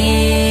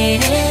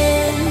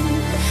in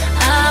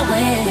our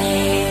way.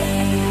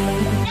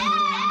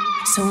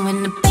 So when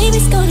the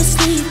babies go to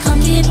sleep, come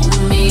get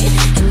on me.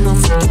 And when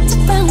we get to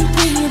round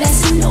 3,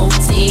 that's an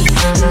OT.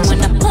 And when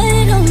I put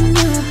it on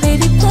you,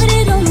 baby, put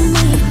it on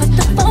me. Put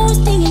the phones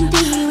D&D,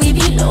 we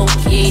be low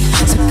key.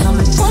 So come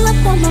and pull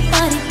up on my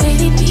body,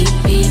 baby, beep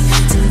beep.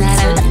 Tonight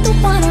I left the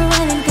water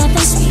right and got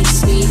that sweet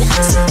sweet.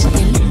 So if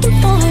they looking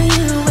for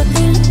you, if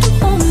they looking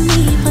for me,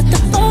 put the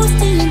phones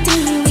D&D,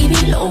 we be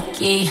low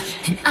key.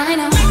 And I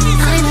know,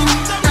 I know,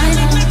 I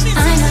know,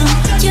 I know,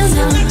 you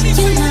know,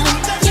 you know,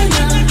 you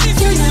know,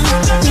 you know,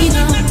 we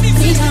know,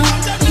 we know,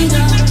 we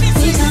know,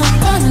 we know.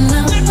 Wanna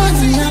love,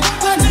 wanna love,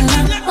 wanna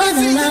love,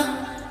 wanna love.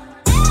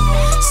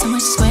 So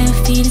much square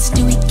feet, it's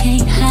do we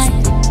can't hide.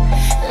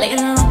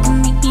 Later on, come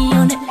meet me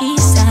on the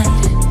east side.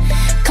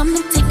 Come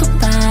and take a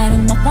ride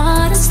on my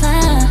water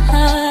slide.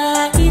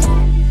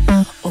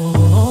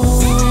 Oh,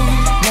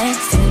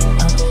 let's sit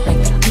up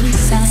like the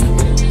east side.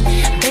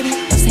 Baby,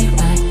 don't say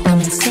right, come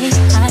and say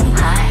hi.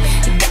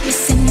 You got me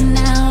singing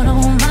out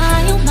on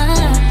my, oh my.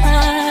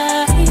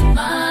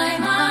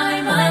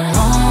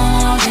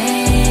 All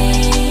day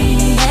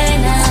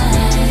and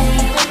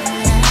night,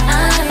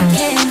 I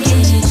can't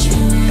get you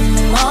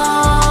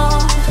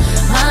off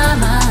my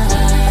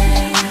mind.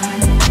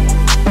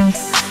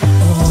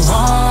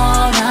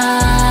 All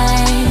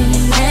night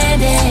and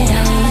day,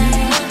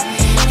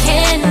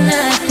 can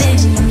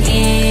nothing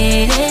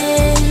get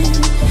in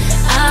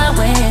our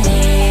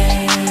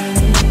way.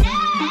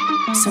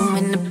 So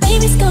when the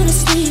babies go to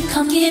sleep,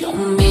 come get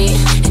on me.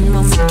 And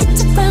when we get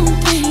to round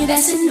 3,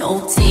 that's an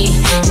OT.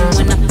 And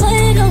when I put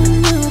it on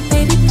you,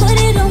 baby, put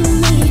it on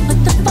me. Put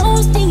the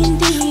phones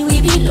D&D, we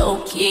be low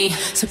key.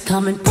 So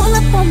come and pull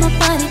up on my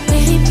body,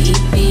 baby, beep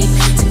beep.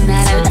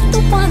 Tonight I left the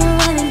water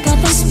right and got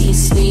that sweet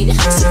sweet.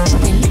 So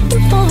if they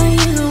looking for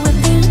you, if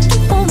they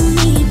looking for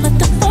me, put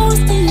the phones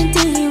D&D,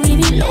 we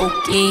be low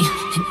key.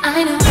 And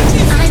I know,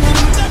 I know,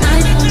 I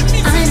know,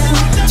 I know,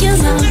 you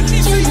know,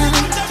 you know,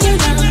 you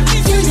know,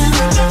 you know,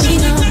 we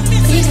know,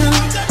 we know,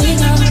 we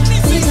know,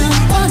 we know.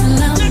 Wanna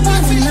love,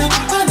 wanna love,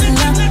 wanna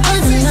love,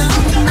 wanna love.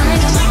 I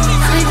know,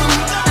 I know,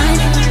 I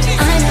know,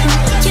 I know,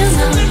 you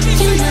know,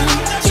 you know,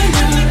 you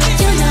know,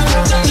 you know,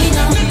 we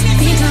know,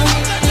 we know,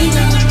 we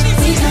know,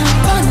 we know.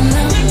 Wanna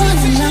love,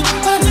 wanna love,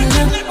 wanna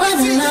love,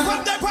 wanna love.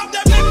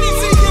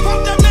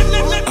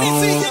 I don't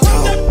want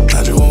talk,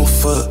 I just want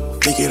fuck.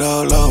 Lick it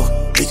all off,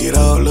 lick it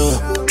all up.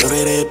 Throw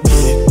that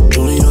big,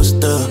 doing your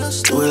stuff.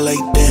 Do it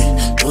like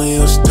that, doing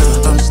your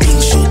stuff. I'm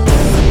eating shit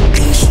down,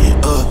 eating shit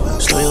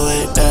up. Slow your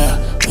head down,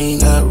 we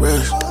ain't got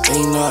rush.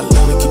 Ain't know I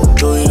love it, keep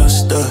doing your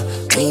stuff.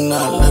 Ain't know I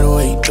love the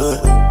way you do it.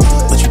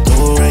 What you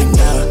doing right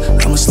now?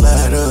 I'ma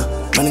slide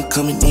up. Money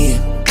coming in,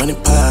 money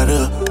piled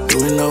up. Do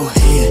it no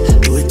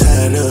hand, do it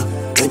tied up.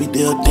 Baby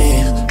deal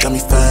dance, got me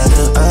fired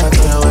up. I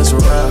can't always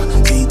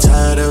around, till you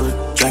tired of it.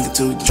 Drink it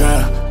till we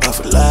drown, off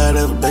a light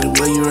up. Baby,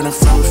 where you running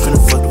from? We finna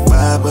fuck the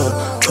vibe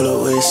up. Pull up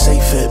where it's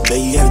safe at,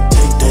 baby, you gotta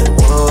take that,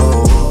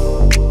 whoa.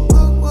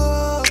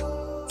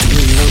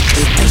 You know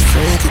thick best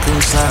friend, can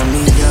come slide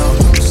me out.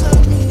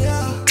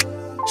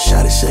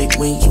 Shot it shake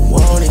when you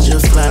want it,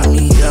 just fly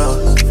me out.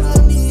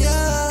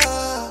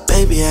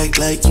 Baby, act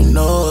like you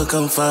know it,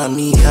 come find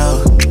me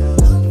out.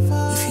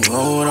 If you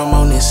want what I'm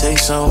on, then say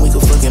something, we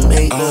can fucking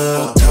make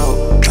love.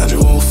 Talk, I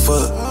just want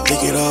fuck,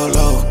 lick it all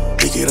off,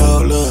 lick it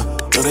all up.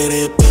 Throw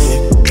that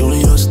big,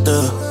 doing your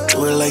stuff.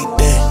 Do it like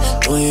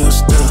that, doing your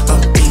stuff.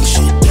 I'm eating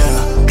shit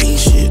down, eating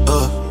shit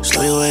up.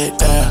 Slow your head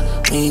down,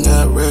 we ain't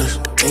got rush.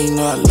 Ain't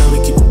know I love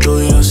it, keep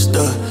doing your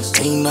stuff.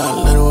 Ain't know I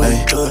love the way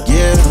you do it.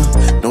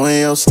 Yeah, doing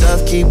your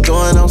stuff, keep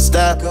going, don't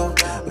stop.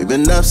 We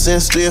been up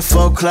since 3 or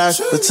 4 o'clock.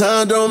 But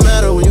time don't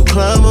matter when you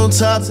climb on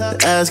top. The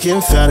ass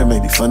getting fatter,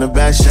 maybe from the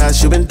back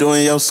shots. You been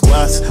doing your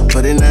squats,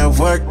 put in that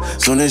work.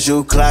 Soon as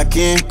you clock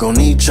in, gon'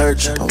 need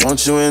church. I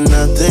want you in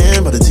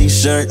nothing but a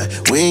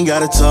t-shirt. We ain't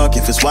gotta talk,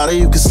 if it's water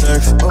you can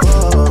surf.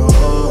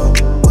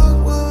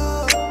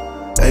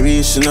 Baby,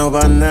 you should know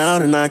by now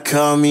to not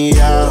call me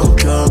out,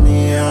 call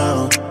me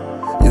out.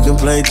 You can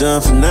play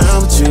dumb for now,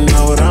 but you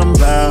know what I'm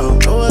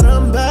about. Know what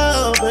I'm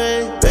about,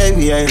 babe.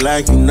 Baby, act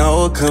like you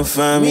know it, come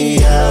find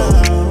me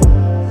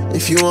out.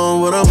 If you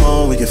want what I'm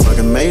on, we can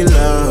fucking make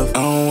love.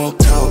 I don't want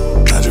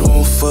talk, I just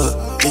want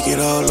fuck. Lick it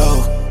all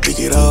off, lick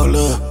it all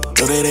up.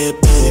 Throw that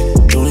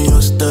big, doing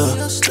your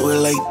stuff. Do it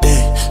like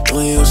that,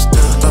 doing your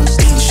stuff. I'm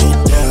eating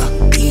shit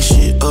down, eating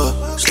shit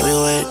up. Slow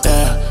your head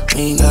down,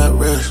 we ain't got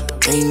rush.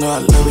 Ain't know I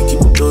love it,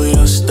 keep doing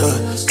your stuff.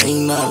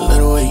 Ain't know I love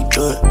the way you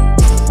do it.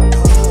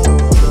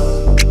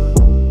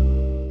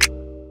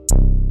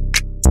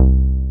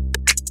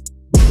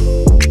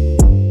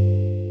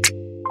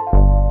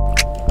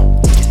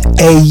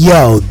 Hey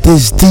yo,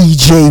 this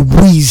DJ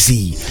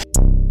Weezy.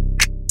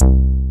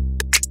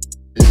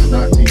 This is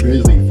not T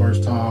Grizzly,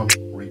 first time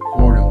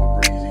recording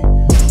with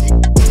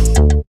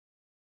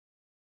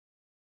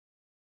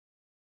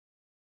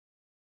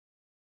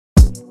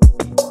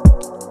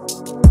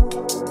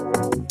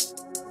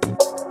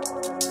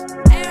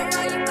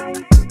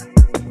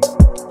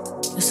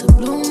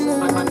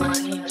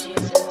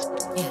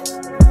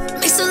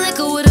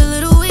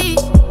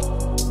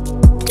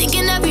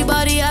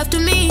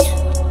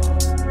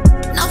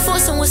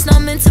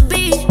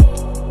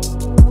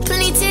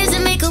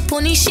makeup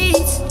on these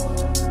sheets.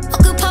 I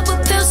could pop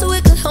a pill so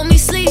it could help me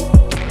sleep.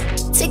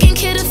 Taking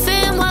care of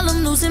fam while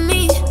I'm losing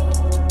me.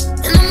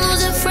 And I'm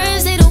losing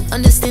friends, they don't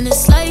understand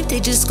this life. They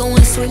just go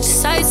and switch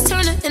sides,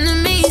 turning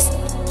enemies.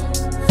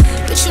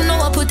 But you know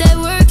I put that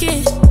work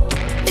in.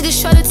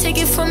 Niggas try to take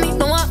it from me,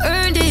 know I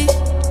earned it.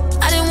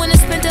 I didn't wanna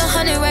spend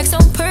 100 racks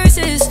on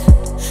purses,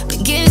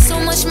 but getting so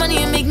much money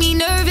it make me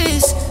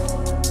nervous.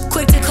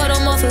 Quick to cut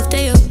them off if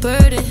they a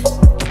burden.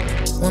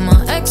 When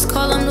my ex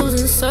call, I'm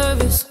losing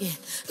service. Yeah.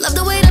 Love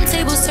the way them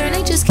tables turn,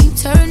 they just keep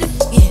turning.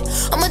 Yeah.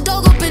 I'm a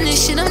dog up in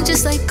this shit, I'm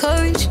just like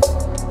courage.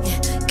 Yeah.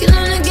 Get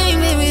on the game,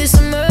 baby, it's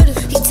a murder.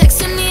 He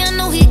texting me, I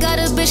know he got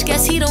a bitch,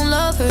 guess he don't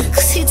love her.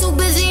 Cause he too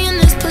busy in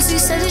this pussy,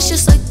 said it's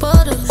just like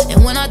butter.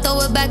 And when I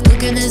throw it back,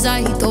 look in his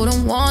eye, he throw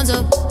them wands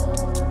up.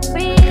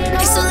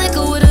 Mix the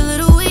liquor with a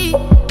little weed,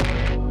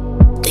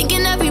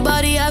 thinking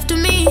everybody after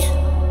me.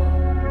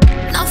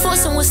 Not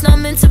forcing what's not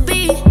meant to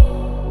be.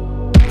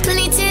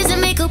 Plenty tears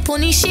and makeup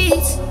on these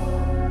sheets.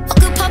 I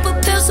could pop a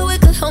pill so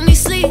it could help me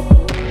sleep.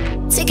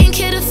 Taking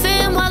care of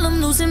fam while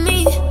I'm losing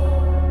me.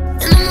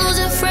 And I'm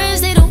losing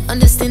friends, they don't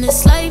understand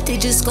this life. They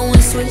just go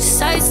and switch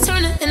sides,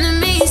 turning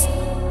enemies.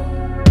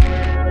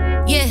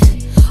 Yeah,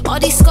 all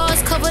these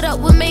scars covered up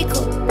with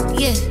makeup.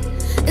 Yeah,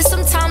 and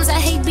sometimes I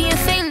hate being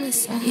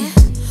famous. Yeah,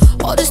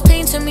 all this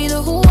pain to me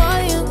to who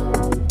I am.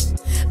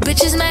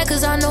 Bitches mad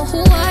cause I know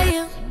who I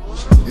am.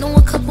 Know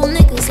a couple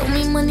niggas owe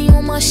me money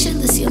on my shit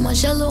list. Yeah, my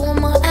jello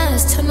on my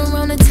ass. Turn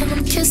around and tell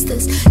them kiss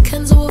this.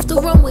 Kenzo off the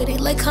runway, they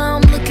like how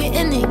I'm looking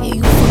in it. Yeah,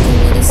 you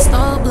fucking with a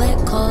star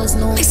black cars,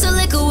 no. Mix the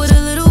liquor with a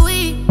little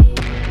weed,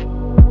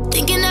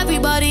 thinking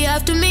everybody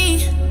after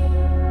me.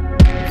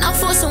 Not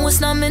forcing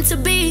what's not meant to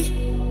be.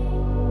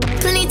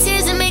 Plenty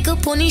tears and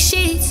makeup on these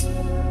sheets.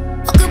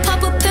 I could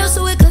pop a pill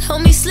so it could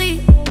help me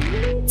sleep.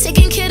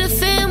 Taking care of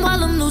fam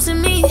while I'm losing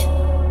me.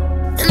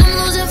 And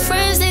I'm losing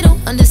friends, they don't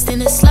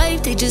understand this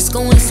life. They just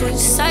go and switch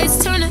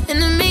sides, turning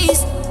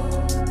enemies.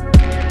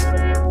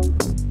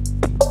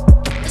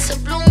 It's a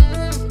blue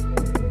moon.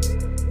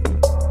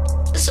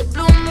 It's a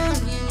blue moon,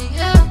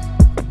 yeah.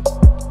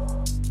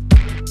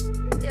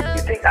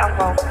 You think I'm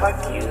gon'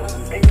 fuck you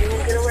and you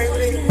won't get away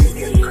with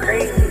it? You're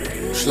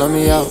crazy. Slow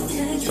me out,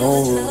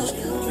 no rules.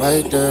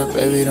 Right there,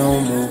 baby,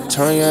 don't move.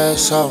 Turn your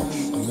ass out,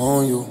 I'm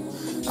on you.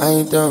 I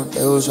ain't them,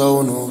 it was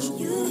old news.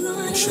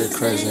 This shit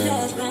crazy,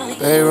 ain't it?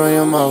 Baby, run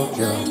your mouth,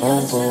 yeah,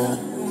 on go.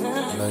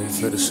 I know you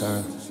feel the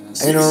same.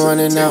 Ain't no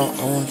running out,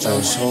 I want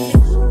your soul.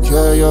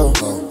 Yeah, yo,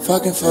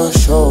 fucking for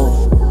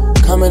sure.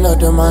 Coming out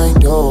the mind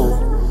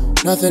door.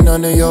 Nothing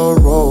under your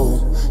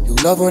role. You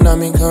love when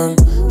I'm in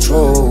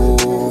control.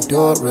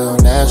 Do it real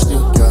nasty,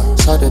 yeah.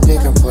 Suck the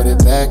dick and put it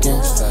back in.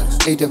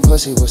 Eat the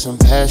pussy with some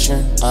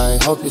passion. I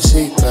hope your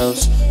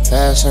seatbelts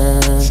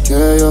fasten.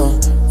 Yeah, yo,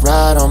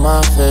 ride on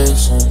my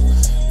face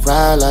and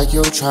ride like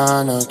you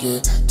tryna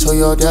get to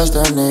your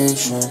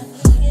destination.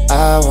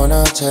 I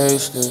wanna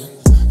taste it,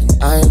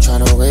 and I ain't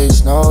tryna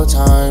waste no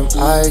time.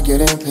 I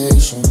get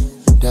impatient,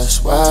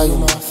 that's why you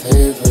my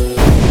favorite.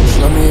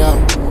 Slow me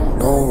out,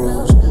 no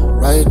rules.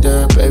 Right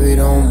there, baby,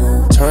 don't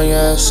move. Turn your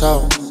ass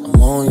out,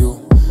 I'm on you.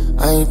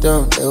 I ain't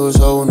them, it was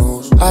old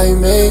news. I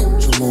made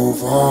you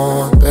move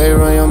on. Baby,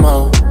 run your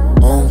mouth,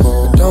 on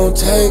go. Don't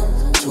take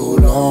too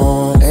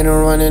long. Ain't no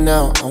running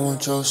out, I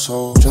want your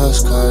soul.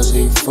 Just cause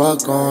he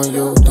fuck on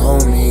you,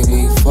 don't mean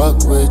he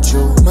fuck with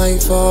you.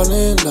 Might fall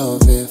in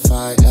love if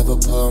I ever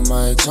put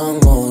my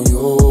tongue on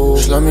you.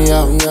 Slow me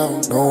out,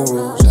 no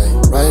rules. Hey,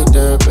 right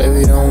there,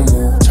 baby, don't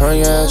move. Turn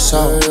your ass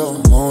out,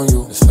 I'm on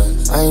you.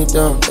 I ain't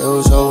them, it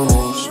was old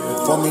news.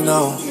 For me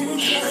now.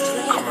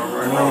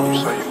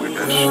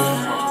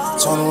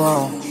 Turn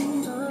around.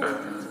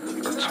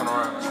 Turn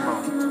around, come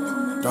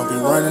on. Don't be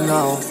running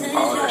out.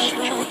 All that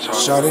shit you were talking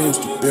Shawty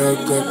used to be a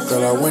good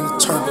girl, I went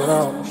and turned it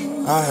out.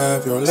 I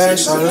have your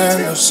legs all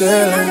in the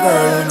ceiling,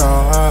 girl, you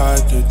know how I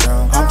get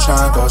down. I'm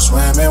trying to go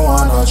swimming,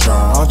 wanna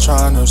drown. I'm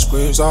trying to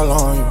squeeze all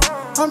on you.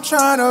 I'm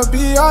trying to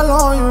be all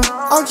on you.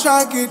 I'm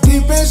trying to get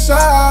deep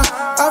inside.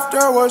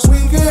 Afterwards we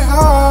get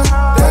high.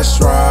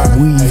 That's right.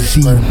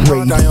 Weezy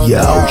Radio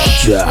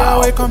Show.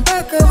 Yeah, come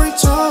back every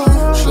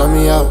time. Slow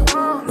me out,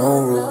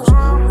 no rules.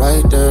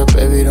 Right there,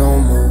 baby,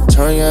 don't move.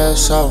 Turn your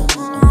ass out,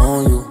 I'm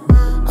on you.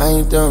 I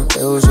ain't them,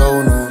 it was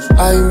old news.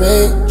 I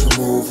made you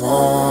move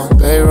on.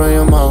 Baby, run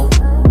your mouth,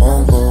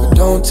 on go.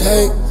 Don't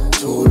take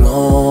too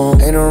long.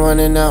 Ain't no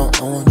running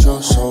out, I want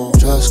your soul.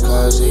 Just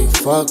cause he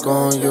fuck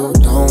on you,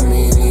 don't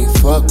mean he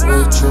fuck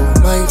with you.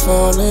 Might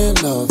fall in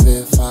love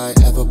if I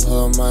ever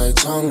put my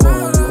tongue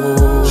on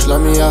you. Slow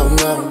me out,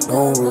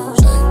 no rules.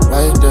 Hey,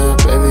 right there,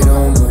 baby,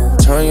 don't move.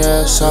 Turn your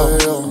ass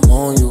out, I'm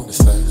on you.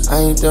 I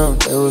ain't them,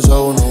 it was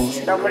old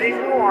news. Somebody who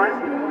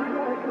wants.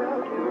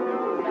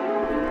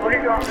 What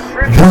are you on?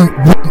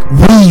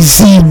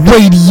 Weezy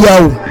Radio.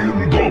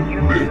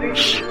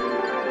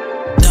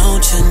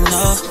 Don't you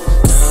know,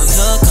 girl,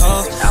 you're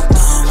cold.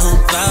 I'm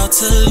about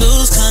to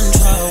lose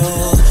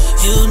control.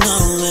 You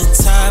know we're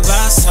tied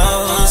by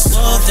souls.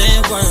 More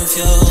than worth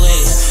your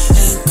weight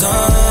in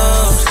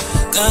gold,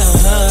 girl.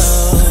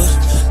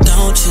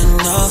 Don't you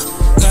know,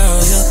 girl,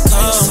 you're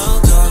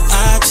cold.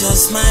 I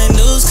just might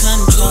lose control.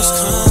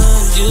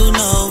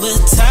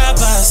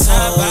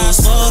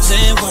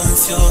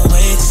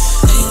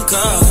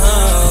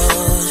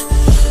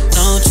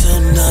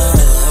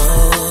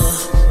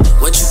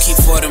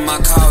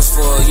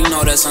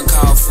 it's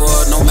uncalled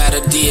for. No matter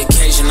the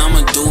occasion,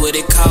 I'ma do what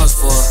it calls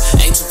for.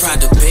 Ain't too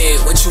proud to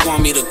beg, what you want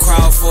me to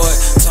crawl for it?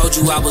 Told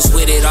you I was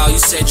with it all, you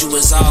said you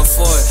was all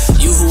for it.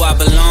 You who I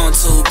belong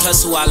to,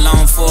 plus who I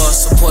long for.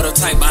 Supportive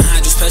type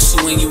behind you,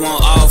 especially when you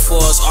want all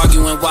fours.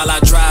 Arguing while I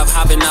drive,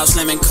 hopping out,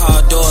 slamming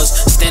car doors.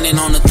 Standing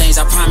on the things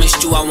I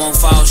promised you I won't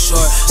fall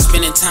short.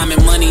 Spending time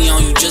and money on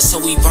you just so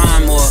we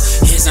bond more.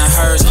 His and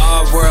hers,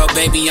 all world,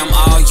 baby, I'm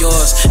all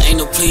yours. Ain't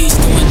no please,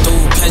 going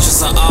through pleasures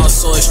of all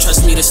sorts.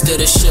 Trust me to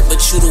steer the ship, but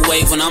you the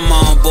wave when I'm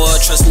on board.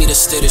 Trust me to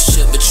steer the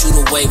ship, but you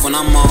the wave when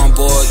I'm on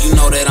board. You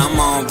know that I'm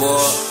on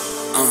board.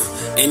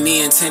 And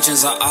the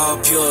intentions are all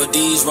pure.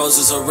 These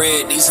roses are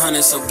red, these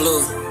hundreds are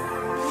blue.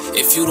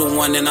 If you the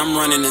one, then I'm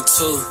running the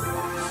two.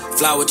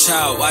 Flower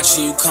child,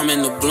 watching you come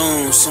into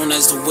bloom. Soon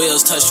as the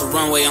wheels touch the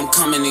runway, I'm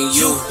coming to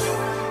you.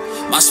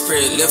 My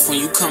spirit lift when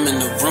you come in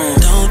the room.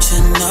 Don't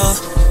you know,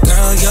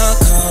 girl, you're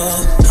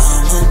cold.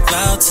 I'm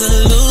about to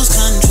lose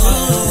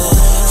control.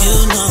 You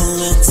know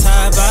we're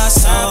tied by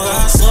soul.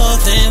 More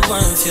than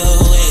worth your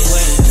weight.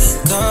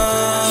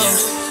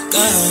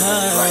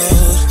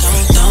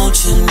 Don't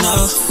you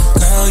know,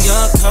 girl,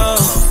 you're cold.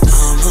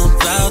 I'm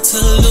about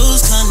to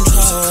lose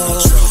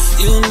control.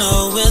 You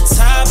know we're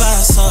tied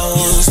by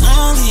souls.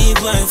 Only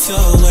worth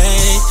your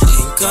weight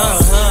in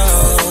gold.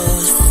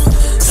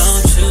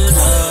 Don't you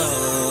know?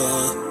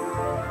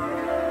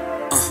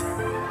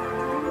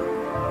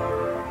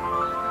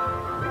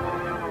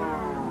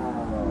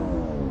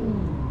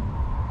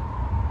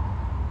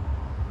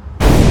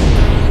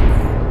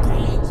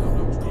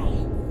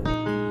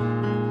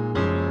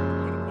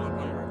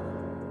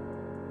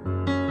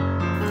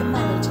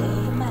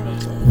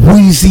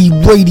 Weezy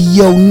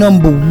Radio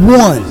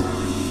 #1.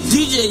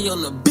 DJ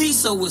on the beat,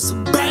 so it's a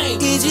bang.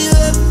 Get you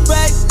up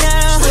right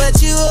now,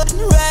 what you up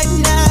right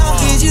now?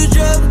 Get you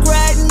drunk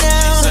right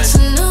now. But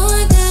you know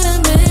I got a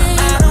man.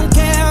 I don't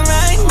care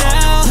right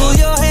now. Pull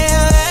your hair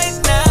right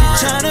now.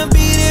 Tryna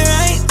beat it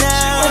right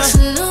now. But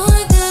you know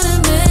I got a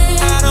man.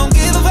 I don't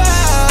give a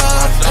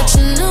fuck. But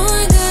you know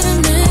I got a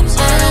man.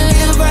 I don't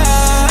give a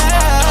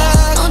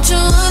fuck. Don't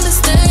you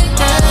understand?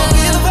 I don't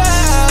give a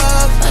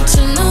fuck. But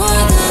you know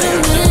I got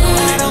a man.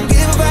 I don't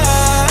give a fuck.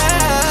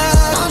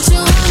 Don't you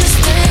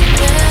understand?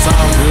 It's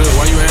all good,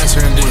 why you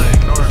answering then?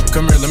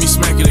 Come here, let me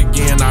smack it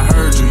again. I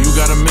heard you, you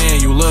got a man,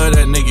 you love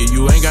that nigga.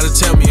 You ain't gotta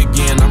tell me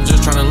again, I'm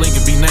just tryna link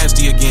and be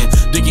nasty again.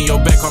 Dick in your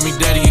back, call me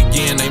daddy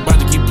again. Ain't about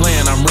to keep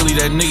playing, I'm really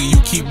that nigga. You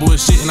keep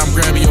bullshitting, I'm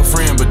grabbing your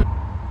friend, but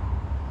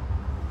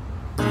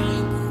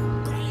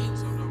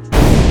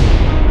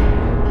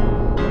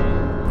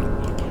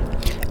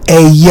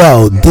Hey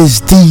yo, this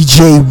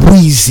DJ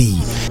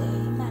Weezy.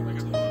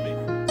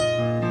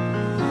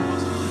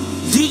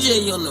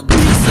 DJ on the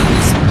beat, so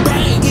it's a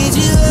bang. Get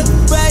you up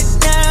right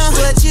now,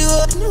 what you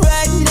up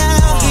right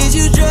now? Get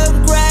you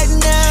drunk right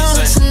now.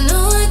 But you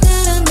know I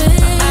got a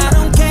man. I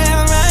don't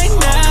care right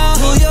now.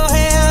 Pull your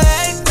hair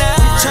right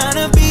now.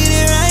 Tryna beat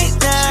it right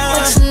now.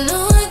 But you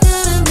know I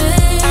got a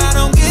man. I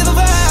don't give a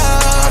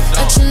fuck.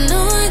 But you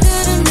know I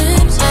got a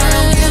man. I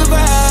don't give a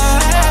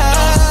fuck.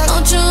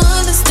 Don't you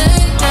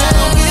understand? I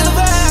don't give a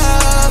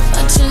fuck.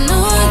 But you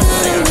know I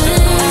got a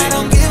man. I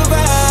don't give a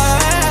fuck.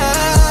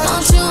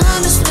 Don't you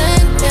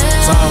understand?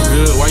 it's all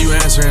good, why you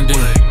answering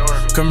then?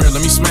 Come here,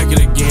 let me smack it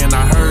again.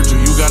 I heard you,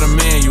 you got a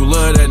man, you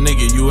love that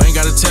nigga. You ain't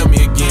gotta tell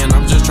me again,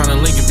 I'm just tryna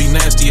link and be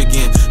nasty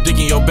again. Dick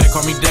in your back,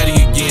 call me daddy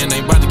again.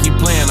 Ain't about to keep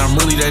playing, I'm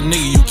really that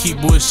nigga. You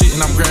keep bullshitting,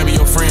 I'm grabbing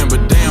your friend,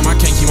 but damn, I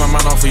can't keep my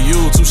mind off of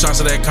you. 2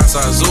 shots of that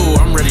Casa Azul,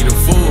 I'm ready to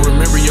fool.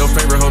 Remember your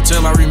favorite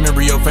hotel, I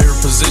remember your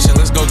favorite position.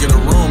 Let's go get a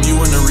room, you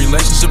in a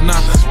relationship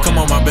now? Come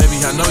on, my baby,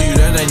 I know you,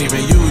 that ain't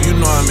even you. You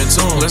know I'm in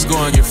tune, let's go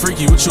and get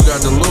freaky. What you got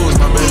to lose,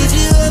 my baby? Get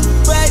you up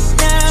right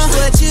now,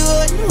 what you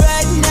up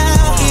right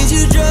now? Get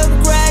you drunk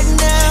right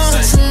now.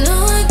 But you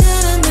know I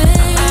got a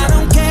man. I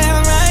don't care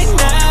right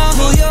now.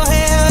 Pull your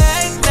hair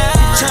right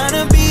now.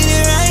 Tryna beat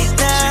it right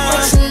now.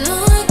 But you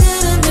know I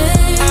got a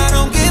man. I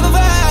don't give a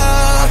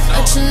fuck.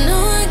 But you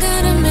know I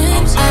got a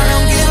man. I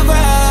don't give a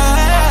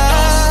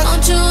fuck.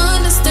 Don't you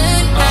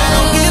understand? I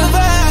don't give a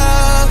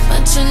fuck.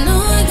 But you know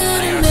I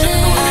got a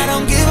man. I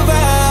don't give a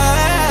fuck.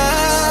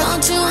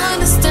 Don't you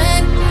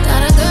understand?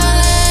 Got a girl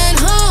at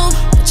home,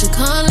 but you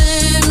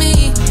calling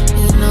me.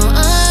 You know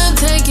I'm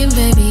taking,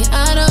 baby,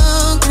 I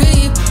don't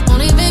creep.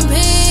 Won't even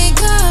pick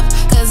up,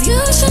 cause you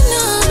should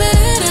know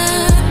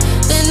better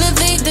than to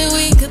think that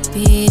we could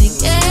be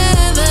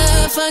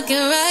together.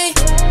 Fucking right.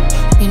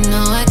 You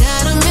know I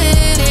got a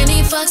man and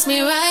he fucks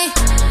me right.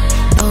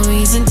 No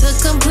reason to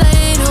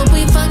complain, hope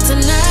we fuck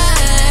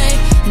tonight.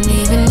 And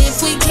even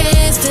if we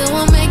can't, still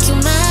won't make you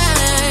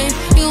mine.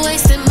 You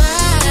wasted my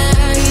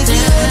Get you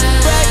up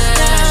right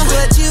now,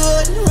 what you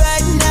up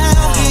right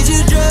now? Get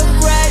you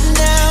drunk right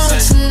now.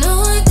 But you know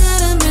I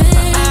got a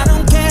man. I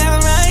don't care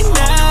right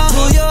now.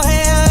 Pull your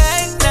hair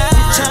right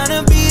now.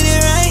 Tryna beat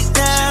it right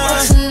now.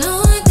 But you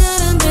know I got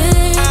a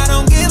man. I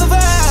don't give a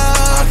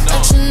fuck.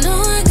 But you know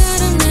I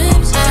got a man.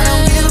 I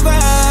don't give a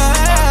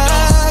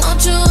fuck.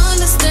 Don't you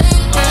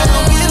understand? I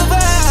don't give a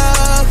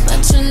fuck.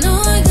 But you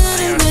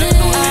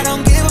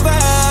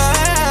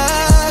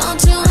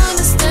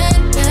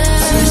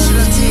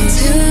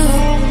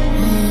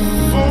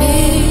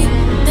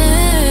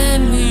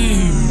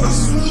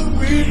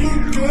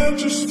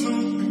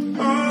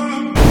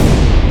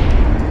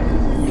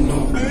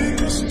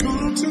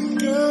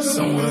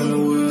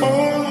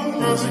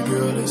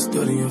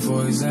studying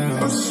for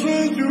exams. I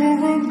swear you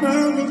remember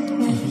who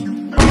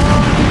you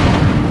are.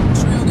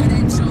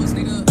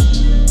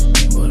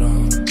 But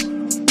on the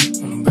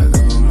back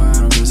of her mind, I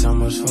miss how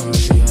much fun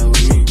she had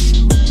with me.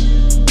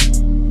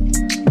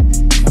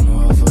 Kinda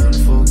hard for her to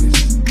focus.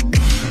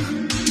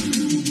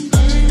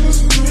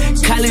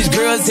 College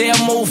girls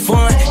have more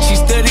fun. She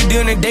studied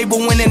during the day, but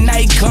when the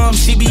night comes,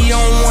 she be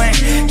on one.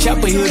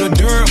 Chopper hit a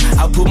Durham,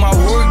 I put my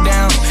work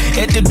down.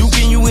 At the Duke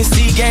and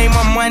UNC game,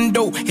 I'm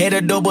Mondo. Had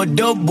a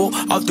double-double.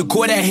 Off the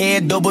court, I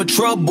had double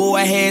trouble.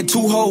 I had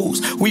 2 hoes.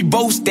 We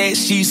both stat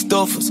sheet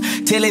stuffers.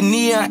 Telling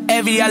Nia,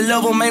 Evie, I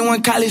love them. Ain't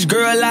one college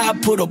girl I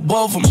put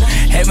above them.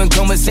 Having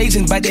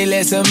conversations about their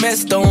last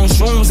semester on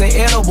shrooms and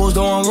edibles.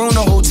 Don't room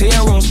the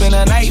hotel room. Spend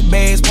a night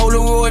bags.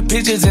 Polaroid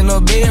pictures in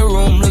the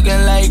bedroom.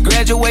 Looking like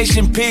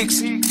graduation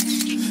pics.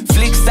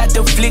 Flicks out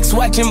the flicks,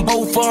 watching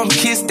both of them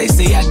kiss. They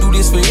say I do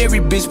this for every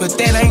bitch, but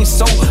that ain't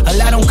so. A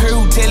lot don't care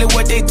who tell it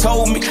what they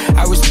told me.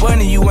 I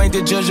responded, you ain't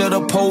the judge of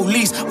the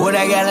police. What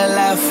I got a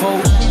lie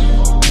for?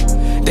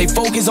 They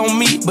focus on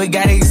me, but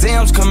got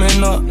exams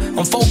coming up.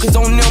 I'm focused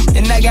on them,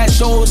 and I got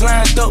shows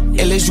lined up.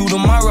 LSU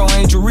tomorrow,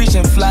 Angel Reach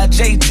and Fly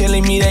J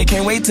telling me they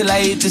can't wait till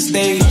I hit the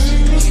stage.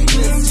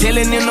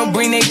 Telling them to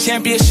bring their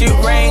championship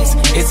rings.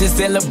 It's a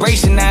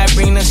celebration, I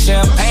bring the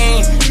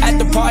champagne. At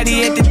the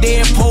party at the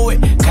Dead Poet,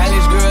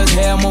 college girls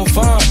have more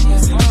fun.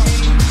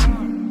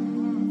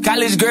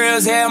 College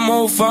girls have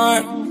more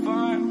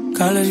fun.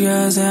 College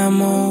girls have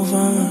more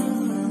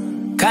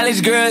fun.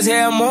 College girls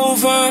have more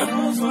fun.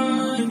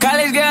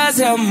 College girls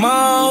have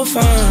more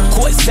fun.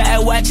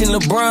 Courtside watching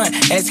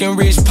LeBron, asking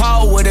Rich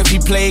Paul what if he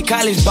played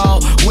college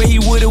ball. Where he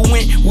would've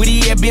went, would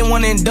he have been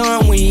one and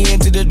done? When he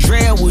entered the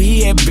draft, would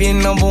he have been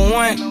number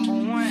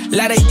 1?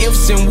 Lot of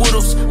ifs and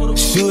would'ves,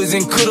 shoulds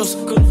and could'ves,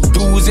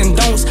 do's and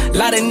don'ts,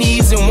 lot of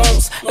needs and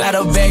wants, lot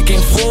of back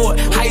and forth.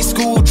 High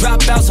school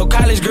dropped out, so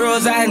college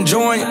girls I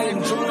enjoy.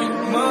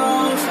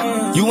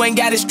 You ain't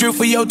got to strip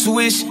for your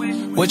tuition.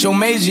 What your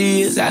major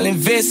is, I'll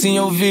invest in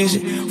your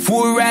vision.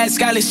 Full ride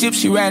scholarship,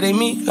 she riding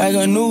me like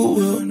a new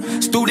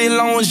whip. Student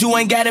loans, you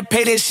ain't gotta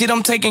pay that shit,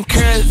 I'm taking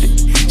care of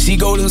it. She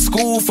go to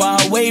school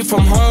far away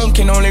from home,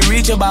 can only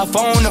reach her by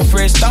phone. A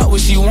fresh start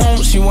what she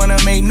wants, she wanna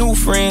make new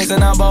friends.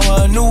 And I bought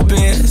her a new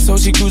Benz, so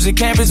she cruise the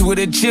campus with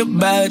a chip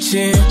by her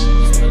chin.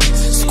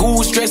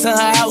 School stressing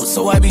her out,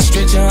 so I be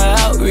stretching her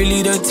out.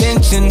 Really the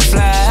tension,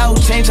 fly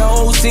out, change her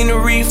whole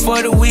scenery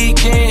for the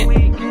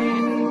weekend.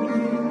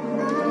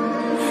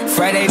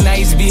 Friday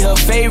nights be her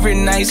favorite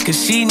nights, cause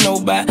she know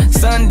by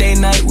Sunday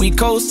night we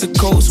coast to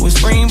coast. When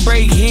spring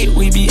break hit,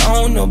 we be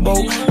on the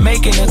boat,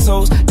 making a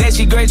toast that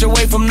she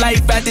graduate from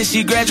life after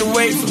she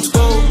graduate from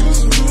school.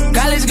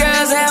 College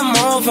girls have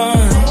more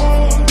fun.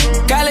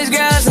 College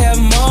girls have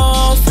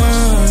more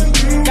fun.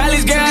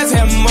 College girls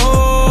have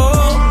more.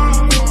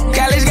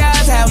 College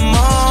girls have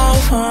more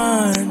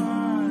fun.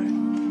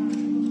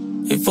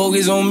 They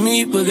focus on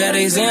me, but got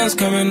exams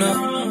coming up.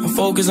 I'm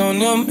focused on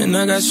them, and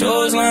I got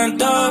shows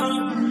lined up.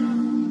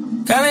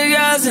 College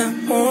guys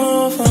have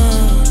more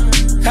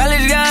fun.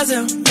 College guys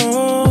have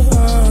more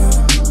fun.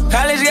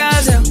 College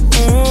guys have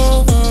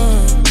more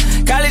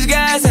fun. College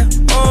guys have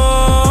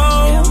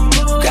more.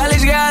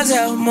 College guys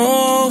have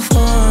more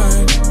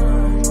fun.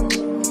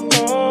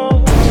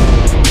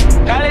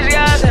 College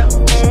guys have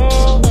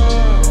more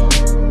fun.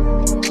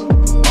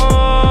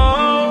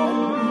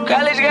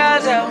 College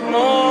guys have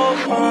more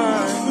fun.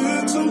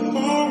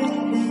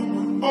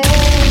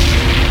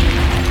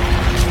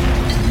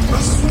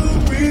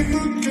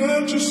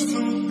 Just